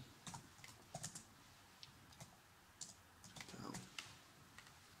და down.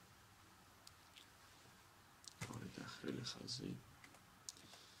 ორი დახრილი ხაზი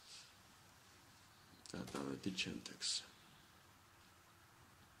და დავედი syntax.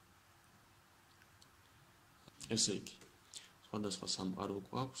 ესე იგი სხვადასხვა სამყარო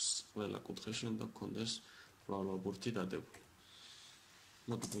გვაქვს, ყველა კუთხეში უნდა გქონდეს ვალვაბურთი დადებული.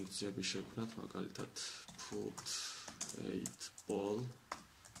 მოდი ფუნქციები შევქმნათ, მაგალითად put 8 ball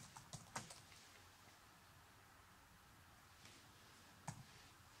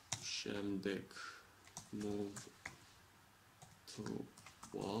შემდეგ move to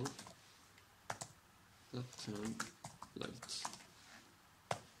wall და turn left.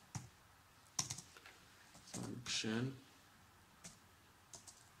 Function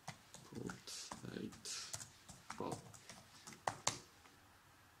put 8 ball.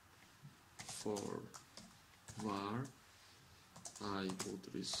 for var I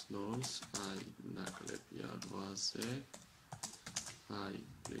უდრის 0-ს I ნაკლებია 8-ზე I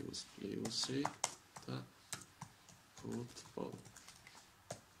პლუსი და football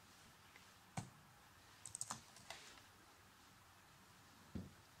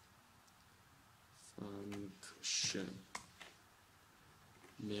function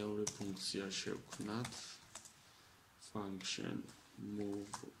მეორე ფუნქცია შევქმნათ function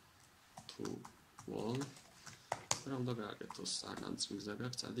move to wall რა უნდა გააკეთოს სანამ წიგნზე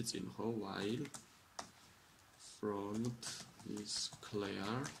გაგწადი წინ ხო while front is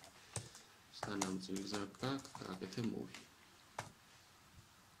clear სანამ წიგნზე გააკეთე move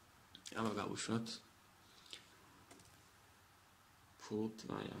აბა გავუშვათ put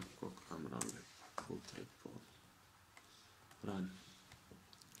აი აქ გამრავლე put report run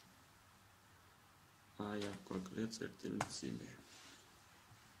აი აქ გვაკლია წერტილი მძიმე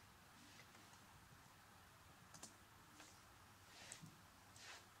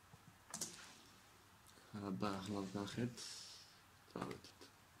აბა ახლა ნახეთ დავიდეთ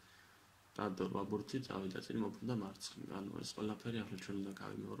დადო ვაბურთი წავიდა წინ მოფრინდა მარცხნივ ანუ ეს ყველაფერი ახლა ჩვენ უნდა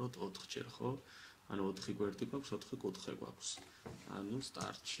გავიმეოროთ 4 ჯერ ხო ანუ 4 გვერდი გვაქვს 4 კუთხე გვაქვს ანუ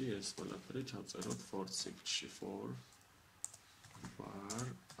სტარტში ეს ყველაფერი ჩავწეროთ for six-ში for var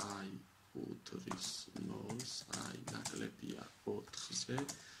I უდრის 0-ს I ნაკლებია 4-ზე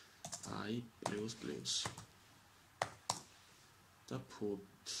I პლუს და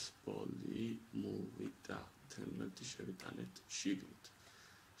ფუტბოლი მოვიდა თემები შევიტანეთ შიგნით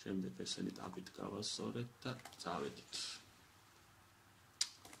შემდეგ ესენი დაბით გავასწორეთ და წავედით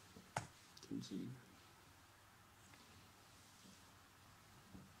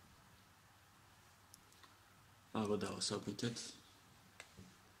აბა დავასაბუთეთ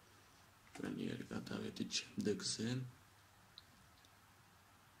პრემიერი გადავედით შემდეგზე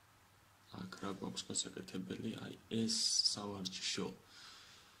აქ რა გვაქვს გასაკეთებელი აი ეს სავარჯიშო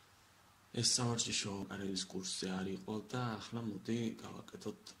კარელის კურსზე არ იყო და ახლა მოდი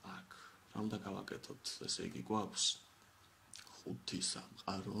გავაკეთოთ აქ რა უნდა გავაკეთოთ ესე იგი გვაქვს 5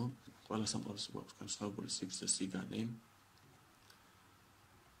 სამყარო ყველა სამყაროს გვაქვს განსხვავებული სიგრძე სიგანი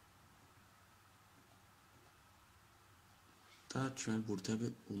და ჩვენ ბურთები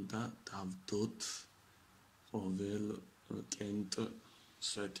უნდა დავდოთ ყოველ კენტ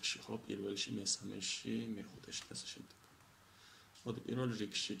სეტში ხო პირველში მესამეში მეხუთეში და ასე შემდეგ მოდი პირველ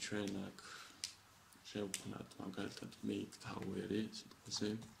რიგში ჩვენ აქ შევქმნათ მაგალითად make tower-ი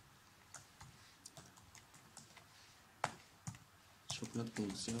სიტყვაზე შევქმნათ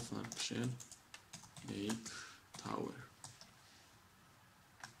ფუნქცია function make tower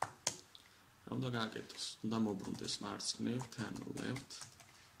რა უნდა გააკეთოს უნდა მოbrunდეს მარცხნივ turn left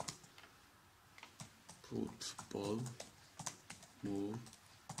put ball move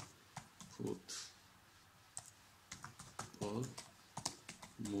put ball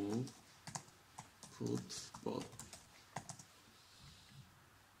move put ball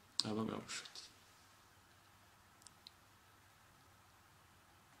აბა გავუშვათ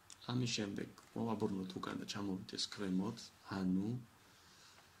ამის შემდეგ მოვაბრუნოთ უკან და ჩამოვიდეს ქვემოთ ანუ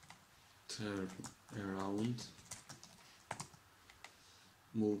turn around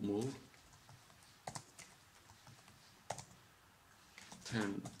move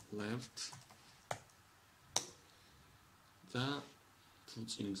turn left და თუ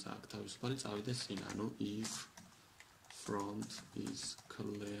წინს აქ თავისუფალი წავიდეს წინ ანუ if front is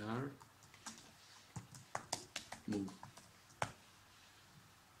clear move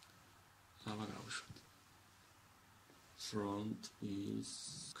აბა გავუშვათ front is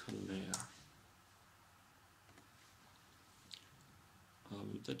clear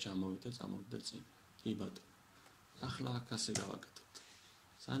ავიდა წამოვიდა წინ კი ბატონო ახლა აქ ასე გავაკეთოთ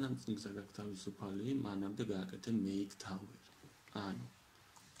სანამ წინს გაქვს თავისუფალი მანამდე გააკეთე make tower ანუ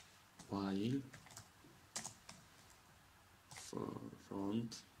while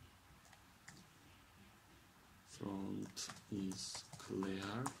front is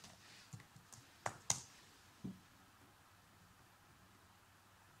clear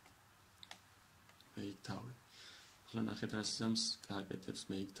make tower ახლა ნახეთ რა სიზამს გააკეთებს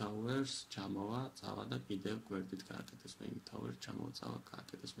make towers ჩამოვა წავა და კიდევ გვერდით გააკეთებს make tower ჩამოვა წავა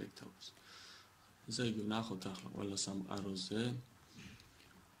გააკეთებს make towers ესე იგი ნახოთ ახლა ყველა სამყაროზე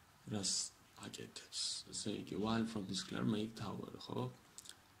რას აკეთებს ესე იგი while front is clear make tower ხო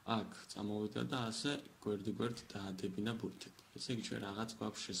აქ წამოვიდა და ასე გვერდ დაადებინა ბურთები ესე იგი ჩვენ რაღაც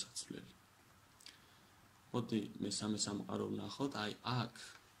გვაქვს შესაძლებელი მოდი მესამე სამყარო ვნახოთ აი აქ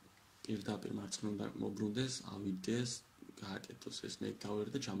პირდაპირ მარცხნივ მოbrunდეს ავიდეს გააკეთოს ეს make tower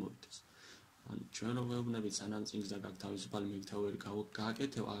და ჩამოვიდეს ჩვენ რო ვეუბნებით სანამ წინ გზა გაქვს თავისუფალი მიგთავარი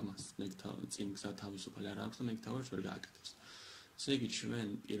გააკეთებ ამას წინ გზა თავისუფალი არ აქვს და მიგთავარს ვერ გააკეთებს. ესე იგი ჩვენ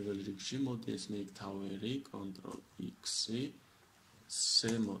პირველ რიგში მოდი ეს მიგთავარი Ctrl X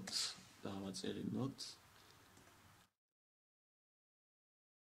ზემოთ დავაწერინოთ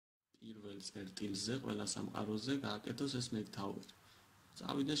პირველ წერტილზე ყველა სამყაროზე გააკეთოს ეს მიგთავარი.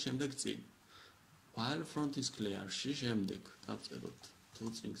 წავიდეს შემდეგ წინ. While front is clear-ში შემდეგ დავწეროთ თუ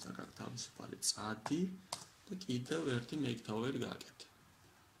წინ გზა გაქვს თავისუფალი წადი და კიდევ ერთი მიგთავარი გააკეთე.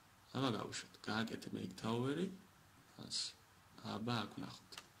 აბა გავუშვათ, გააკეთე მიგთავარი, ასე. აბა აქ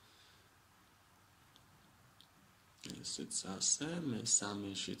ვნახოთ. ესეც ასე,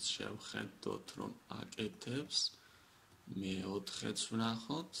 მესამეშიც შევხედოთ, რომ აკეთებს, მეოთხეც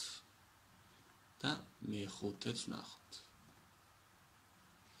ვნახოთ და მეხუთეც ვნახოთ.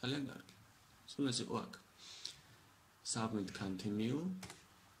 ძალიან კარგი. სულ ეს იყო აქ. Submit continue.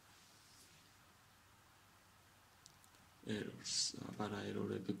 Errors. აბარა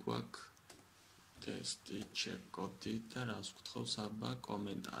ერორები გვაქვს. Testi check code და რას გთხოვს აბა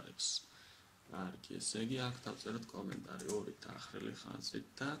კომენტარებს. კარგი, ესე იგი აქ დავწეროთ კომენტარი ორი დახრილი ხაზით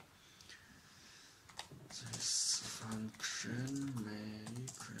და this function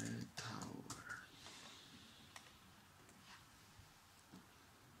make a tower.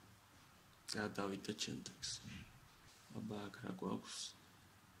 გადავიდეთ შემდეგს. აბა აქ რა გვაქვს?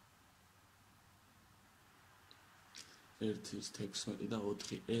 1-16 და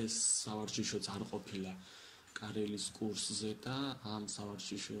 4. ეს სავარჯიშოც არ ყოფილა Karelis კურსზე და ამ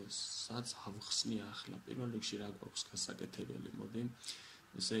სავარჯიშოსაც ავხსნი ახლა. პირველ რიგში რა გვაქვს გასაკეთებელი? მოდი.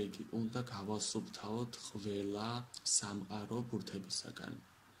 ესე იგი, უნდა გავასუფთავოთ ყველა სამყარო ბურთებისაგან.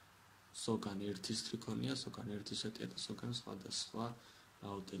 ზოგან ერთი სტრიქონია, ზოგან ერთი სეტია და ზოგან სხვადასხვა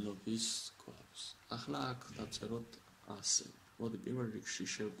რაოდენობის გვაქვს. ახლა აქ დავწეროთ ასე. მოდი პირველ რიგში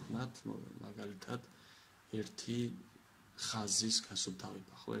შევქმნათ მაგალითად ერთი ხაზის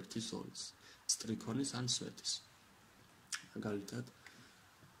გასუფთავება, ხო, ერთი ზოლის, სტრიქონის ან სვეტის. მაგალითად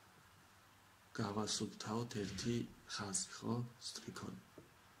გავასუფთავოთ ერთი ხაზი, ხო, სტრიქონი.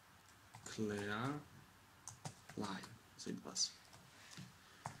 Clear line. ზედმას.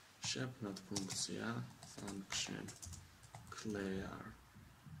 შევქმნათ ფუნქცია function clear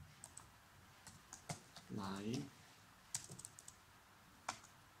line.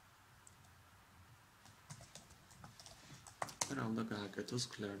 რა უნდა გააკეთოს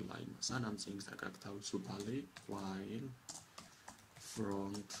clear line. სანამ წინ გზა გაქვს თავისუფალი while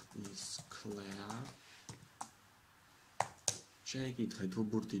front is clear. შეიკითხე თუ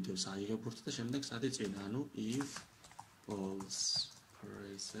ბურთიდებს აიღე ბურთი და შემდეგ სადი წინ, ანუ if balls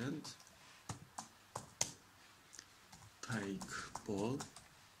present take ball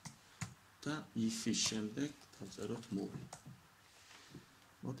და if-ის შემდეგ დავწეროთ move.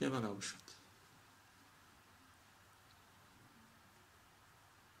 მოდი აბა გავუშვათ.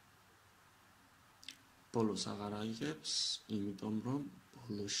 ბოლოს აღარ აიღებს, იმიტომ რომ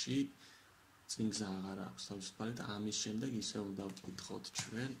ბოლოში წინ გზა აღარ აქვს თავისუფალი და ამის შემდეგ ისე უნდა ვკითხოთ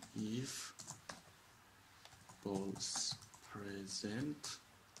ჩვენ if balls present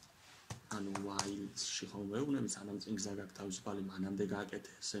ანუ while-ში ხომ ვეუბნებით სანამ წინ გზა გაქვს თავისუფალი მანამდე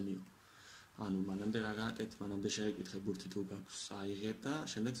გააკეთე ესენიო. ანუ მანამდე რა გააკეთე, მანამდე შეეკითხე ბურთი თუ გაქვს აიღე და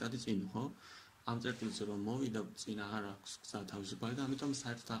შემდეგ წადი წინ, ხო? ამ წერტილზე რომ მოვიდა წინ აღარ აქვს გზა თავისუფალი და ამიტომ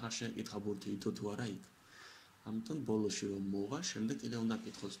საერთოდ აღარ შეეკითხა ბურთი ითო თუ არა იქ. ამიტომ ბოლოში რომ მოვა, შემდეგ კიდე უნდა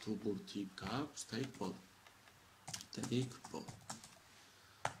კითხოს თუ ბურთი გაქვს, take ball. Take ball.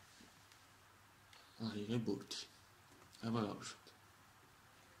 აიღე ბურთი. აბა გავუშვათ.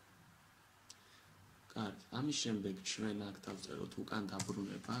 კარგი, ამის შემდეგ ჩვენ აქ დავწეროთ უკან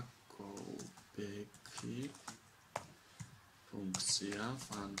დაბრუნება go back-ი ფუნქცია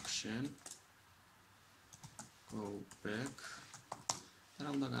function go back. რა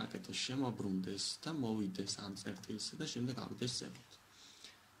უნდა გააკეთოს? შემოbrunდეს და მოვიდეს ამ წერტილზე და შემდეგ ავიდეს ზემოთ.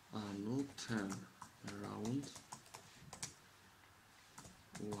 ანუ turn around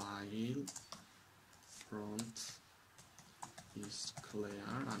while front is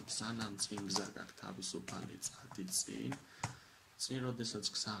clear. ან სანამ წინ გზა გაქვს თავისუფალი წადი წინ. წინ როდესაც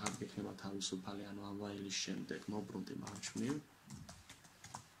გზა აღარ გექნება თავისუფალი, ანუ ამ while-ის შემდეგ მოbrunდი მარჯვნივ.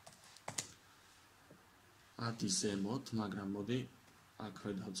 ადი ზემოთ, მაგრამ მოდი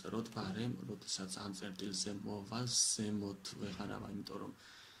აქვე დავწეროთ ბარემ, როდესაც ამ წერტილზე მოვა ზემოთ ვეღარავა, იმიტომ რომ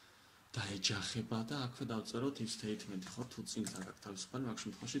დაეჯახება და აქვე დავწეროთ if statement, ხო, თუ წინ გზა გაქვს თავისუფალი, მაგ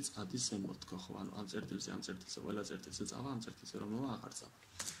შემთხვევაში წადი ზემოთ თქო, ხო, ანუ ამ წერტილზე, ყველა წერტილზე წავა, ამ წერტილზე რომ მოვა აღარ წავა.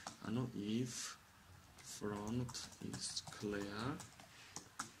 ანუ if front is clear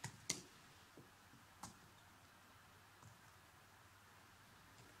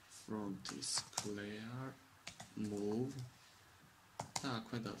front is clear, move, და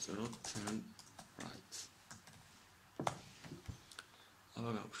აქვე დავწეროთ turn right.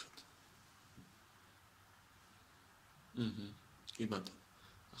 აბა გავუშვათ. კი ბატონო.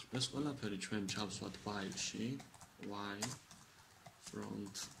 ახლა ეს ყველაფერი ჩვენ ჩავსვათ while-ში, while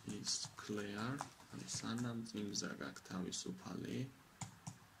front is clear, ანუ სანამ წინგზა გაქვს თავისუფალი.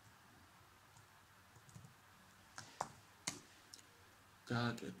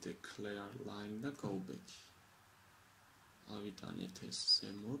 გააკეთე clear line და go back. ავიტანეთ ეს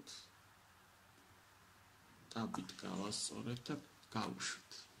ზემოთ. ტაბით გავასწორებთ და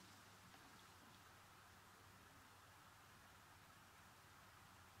გავუშვით.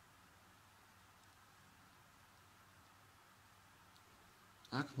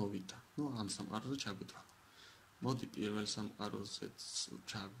 აქ მოვიდა. ნუ ამ სამყაროზე ჩაგვითხარა. მოდი პირველ სამყაროზეც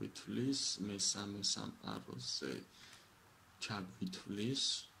ჩაგვითვლის, მესამე სამყაროზე ჩაგვითვლის.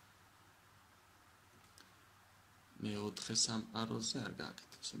 მეოთხე სამყაროზე არ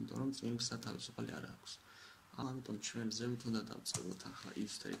გააკეთებს, იმიტომ რომ წინგსა თავისუფალი არ აქვს. ამიტომ ჩვენ ზევით უნდა დავწეროთ ახლა if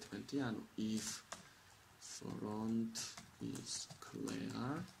statement-ი, ანუ if front is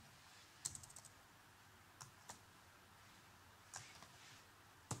clear,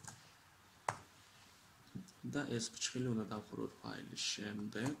 და ეს ფრჩხილი უნდა დავხუროთ ფაილის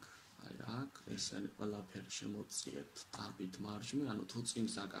შემდეგ, აი აქ ესენი ყველაფერი შემოწიეთ ტაბით მარჯვნივ, ანუ თუ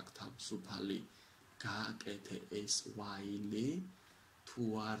წინგსა გაქვს თავისუფალი გააკეთე ეს while-ი, თუ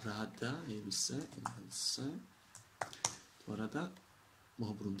არა და ესე, თუ არა და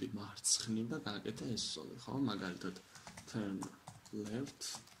მოbrunდი მარცხნივ და გააკეთე ეს სოლი, ხო? მაგალითად turn left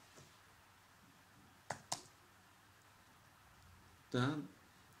და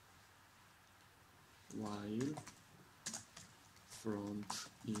while front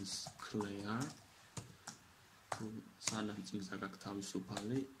is clear, თუ სანამ წინგსა გაქვს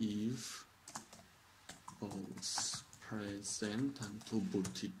თავისუფალი, if balls present and two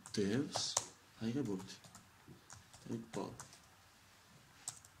booty devs. I have booty. Take ball.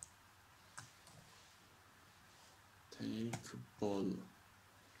 Take ball.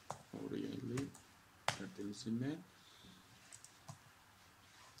 Oh, really? That is in it.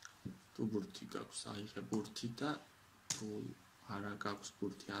 Two booty gaps. I have booty da. Two ara gaps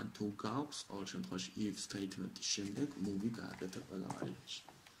booty and two gaps. Or შემთხვევაში if statement-ის შემდეგ move გააკეთე ყველა აირჩი.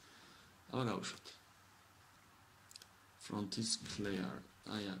 აბა გავუშვათ. Front is clear.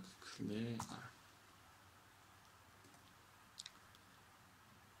 I am clear.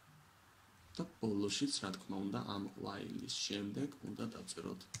 და ბოლოშიც რა თქმა უნდა ამ while-ის შემდეგ უნდა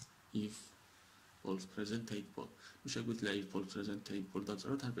დავწეროთ if false present take ball. ნუ შეგვიძლია if false present take ball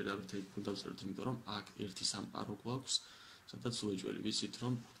დავწეროთ, ან პირდაპირ take ball დავწეროთ, იმიტომ რომ აქ ერთი სამყარო გვაქვს, სადაც უეჭველი ვიცით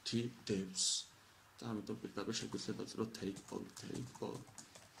რომ booty devs. და ამიტომ პირდაპირ შეგვიძლია დავწეროთ take ball, take ball.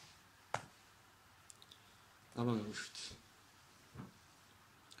 აბა გავუშვით.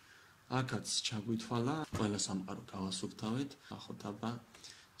 აქაც ჩაგვითვალა, ყველა სამყარო გავასუფთავეთ. ახოთ აბა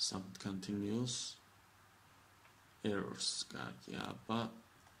some continuous errors. კარგი, აბა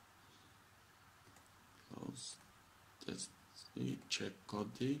close test check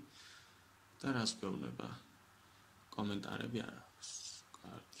code და რას გვეუბნება? კომენტარები არ აქვს.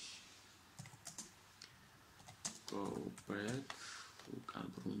 კარგი. Go back, უკან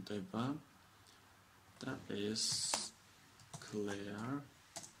ბრუნდება. და ეს clear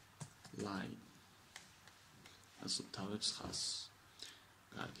line ასუფთავებს ხაზს.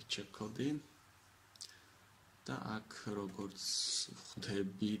 კარგი, check code და აქ როგორც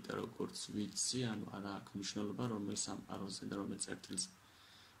ხვდები და როგორც ვიცი, ანუ არა აქვს მნიშვნელობა რომელ სამყაროზე და რომელ წერტილს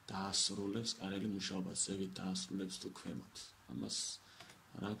დაასრულებს კარელი მუშაობას, ზევით დაასრულებს თუ ქვემოთ. ამას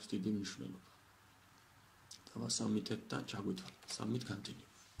არ აქვს დიდი მნიშვნელობა. დავასაბმიტებ და ჩაგვითვალ. submit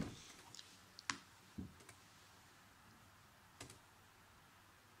continue.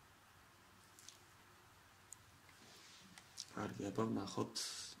 კარგი, აბა ვნახოთ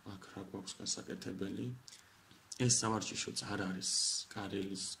აქ რა გვაქვს გასაკეთებელი. ეს სავარჯიშოც არ არის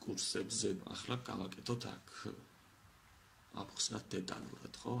კარელის კურსებზე, ახლა გავაკეთოთ აქ აფხსნათ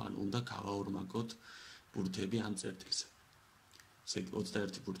დეტალურად, ხო? ანუ უნდა გავაორმაგოთ ბურთები ამ წერტილზე. ესე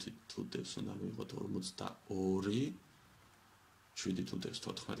 21 ბურთი თუ დევს უნდა მივიღოთ 42, 7 თუ დევს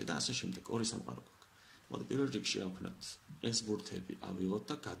 14 და ასე შემდეგ. ორი სამყარო გვაქვს. მოდი პირველ რიგში ავქნათ ეს ბურთები ავიღოთ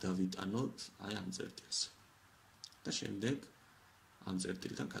და გადავიტანოთ აი ამ წერტილზე. და შემდეგ ამ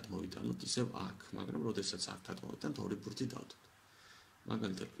წერტილთან გადმოვიტანოთ ისევ აქ, მაგრამ როდესაც აქ გადმოვიტანთ ორი ბურთი დავდოთ.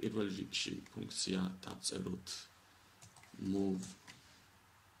 მაგალითად პირველ რიგში ფუნქცია დავწეროთ move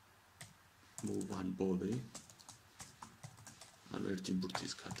one body, ანუ ერთი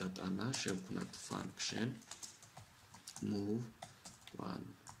ბურთის გადატანა, შევქმნათ function move one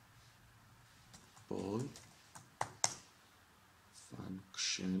ball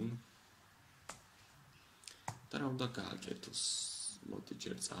function და რა უნდა გააკეთოს? მოდი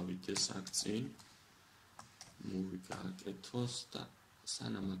ჯერ წავიდეს აქ წინ. Move გააკეთოს და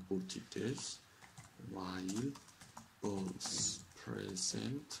სანამ აქ ბურთი დევს while balls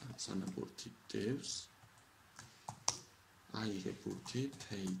present სანამ ბურთი დევს აიღე ბურთი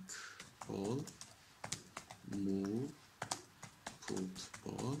take ball move put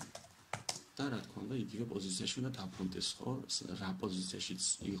ball და რა თქმა უნდა იგივე პოზიციაში უნდა დაბრუნდეს ხო? რა პოზიციაშიც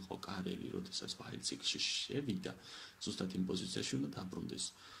იყო კარელი, როდესაც while ციკლში შევიდა, ზუსტად იმ პოზიციაში უნდა დაბრუნდეს.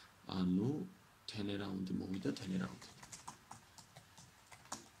 ანუ turnaround-ი მოვიდა turnaround.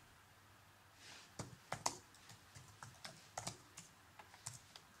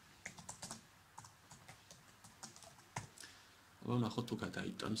 ნახოთ თუ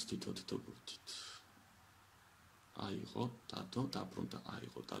გადაიტანს თითო ბურთით. აიღო დადო დაბრუნდა,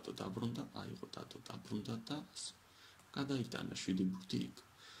 აიღო დადო დაბრუნდა, აიღო დადო დაბრუნდა და გადაიტანა 7 ბურთი იქ.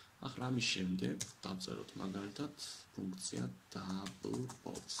 ახლა ამის შემდეგ დავწეროთ მაგალითად ფუნქცია double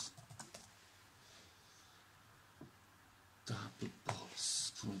balls. Double balls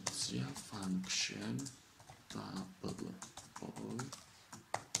ფუნქცია function double ball.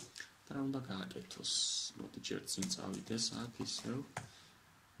 და რა უნდა გააკეთოს? მოდი ჯერ წინ წავიდეს აქ ისევ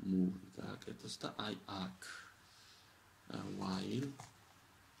move გააკეთოს და აი აქ while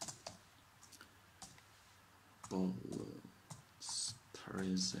balls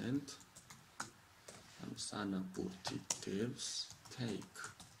present ანუ სანამ ბურთი დევს take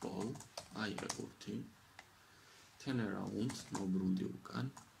ball აიღე ბურთი turn around მობრუნდი უკან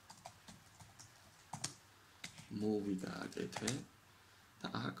move გააკეთე და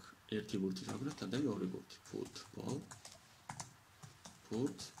აქ ერთი ბურთი ვაგროვ და ორი ბურთი put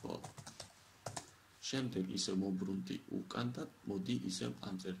ball შემდეგ ისე მობრუნდი უკან და მოდი ისე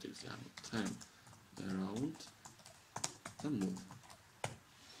ამ წერტილზე ანუ turn around და move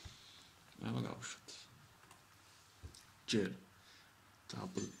აბა გავუშვათ ჯერ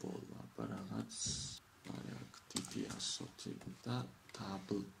double ball აბა რაღაც აქ ტიპი ასოთი და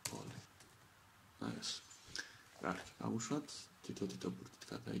double ball აი ეს კარგი გავუშვათ თითო ბურთით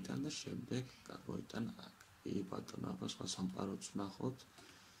გადაიტან და შემდეგ გადაიტან აქ ი ბატონო აბა სხვა სამყაროც ვნახოთ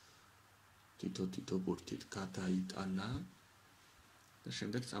თითო ბურთით გადაიტანა და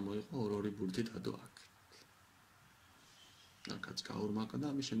შემდეგ წამოიღო ორი ბურთი დადო აქ. აქაც გაორმაგა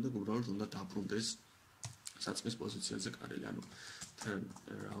და ამის შემდეგ უბრალოდ უნდა დაბრუნდეს საწყის პოზიციაზე კარელი, ანუ turn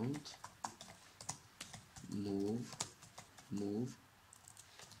around move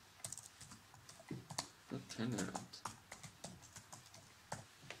და turn around.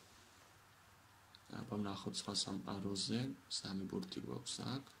 აბა ნახოთ სხვა სამყაროზე სამი ბურთი გვაქვს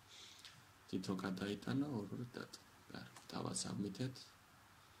აქ. თითო გადაიტანა ორი დადო. კარგი, დავასაბმითეთ.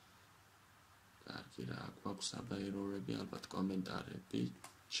 კარგი რა გვაქვს აბა ერორები, ალბათ კომენტარები,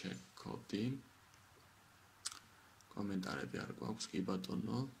 check code. კომენტარები არ გვაქვს, კი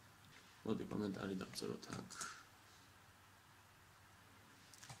ბატონო. მოდი კომენტარი დავწეროთ აქ.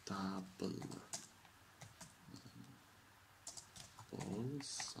 double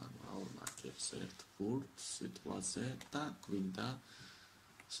balls, ანუ მაგებს ერთ ბურთს სიტყვაზე და გვინდა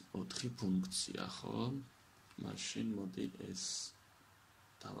 4 ფუნქცია, ხო? მაშინ მოდი ეს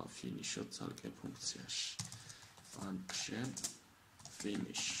დავაფინიშოთ ცალკე ფუნქციაში. function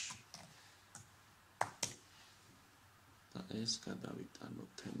finish. და ეს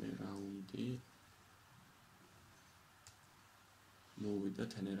გადავიტანოთ turnaround-ი. მოვიდა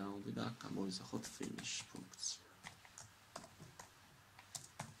turnaround-ი და გამოვიზახოთ finish ფუნქცია.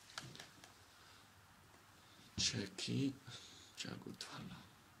 check-ი ჩაგუთვალა.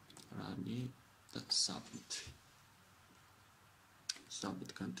 run-ი და submit.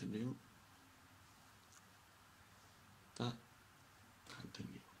 Submit continue და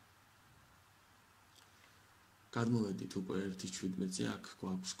continue. გადმოვედით უკვე 1.17-ზე, აქ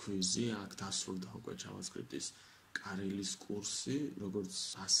გვაქვს კვიზი, აქ დასრულდა უკვე JavaScript-ის Karelis კურსი, როგორც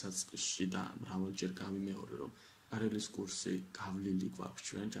ასაწყისში და მრავალჯერ გავიმეორე, რომ Karelis კურსი გავლილი გვაქვს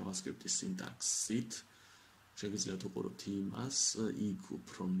ჩვენ JavaScript-ის სინტაქსით. შეგიძლიათ უყუროთ იმას, იქ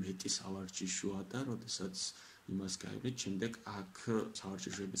უფრო მეტი სავარჯიშოა და როდესაც იმას გაიგეთ, შემდეგ აქ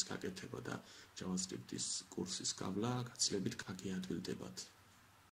სავარჯიშოების გაკეთება და JavaScript-ის კურსის გავლა გაცილებით გაგიადვილდებათ.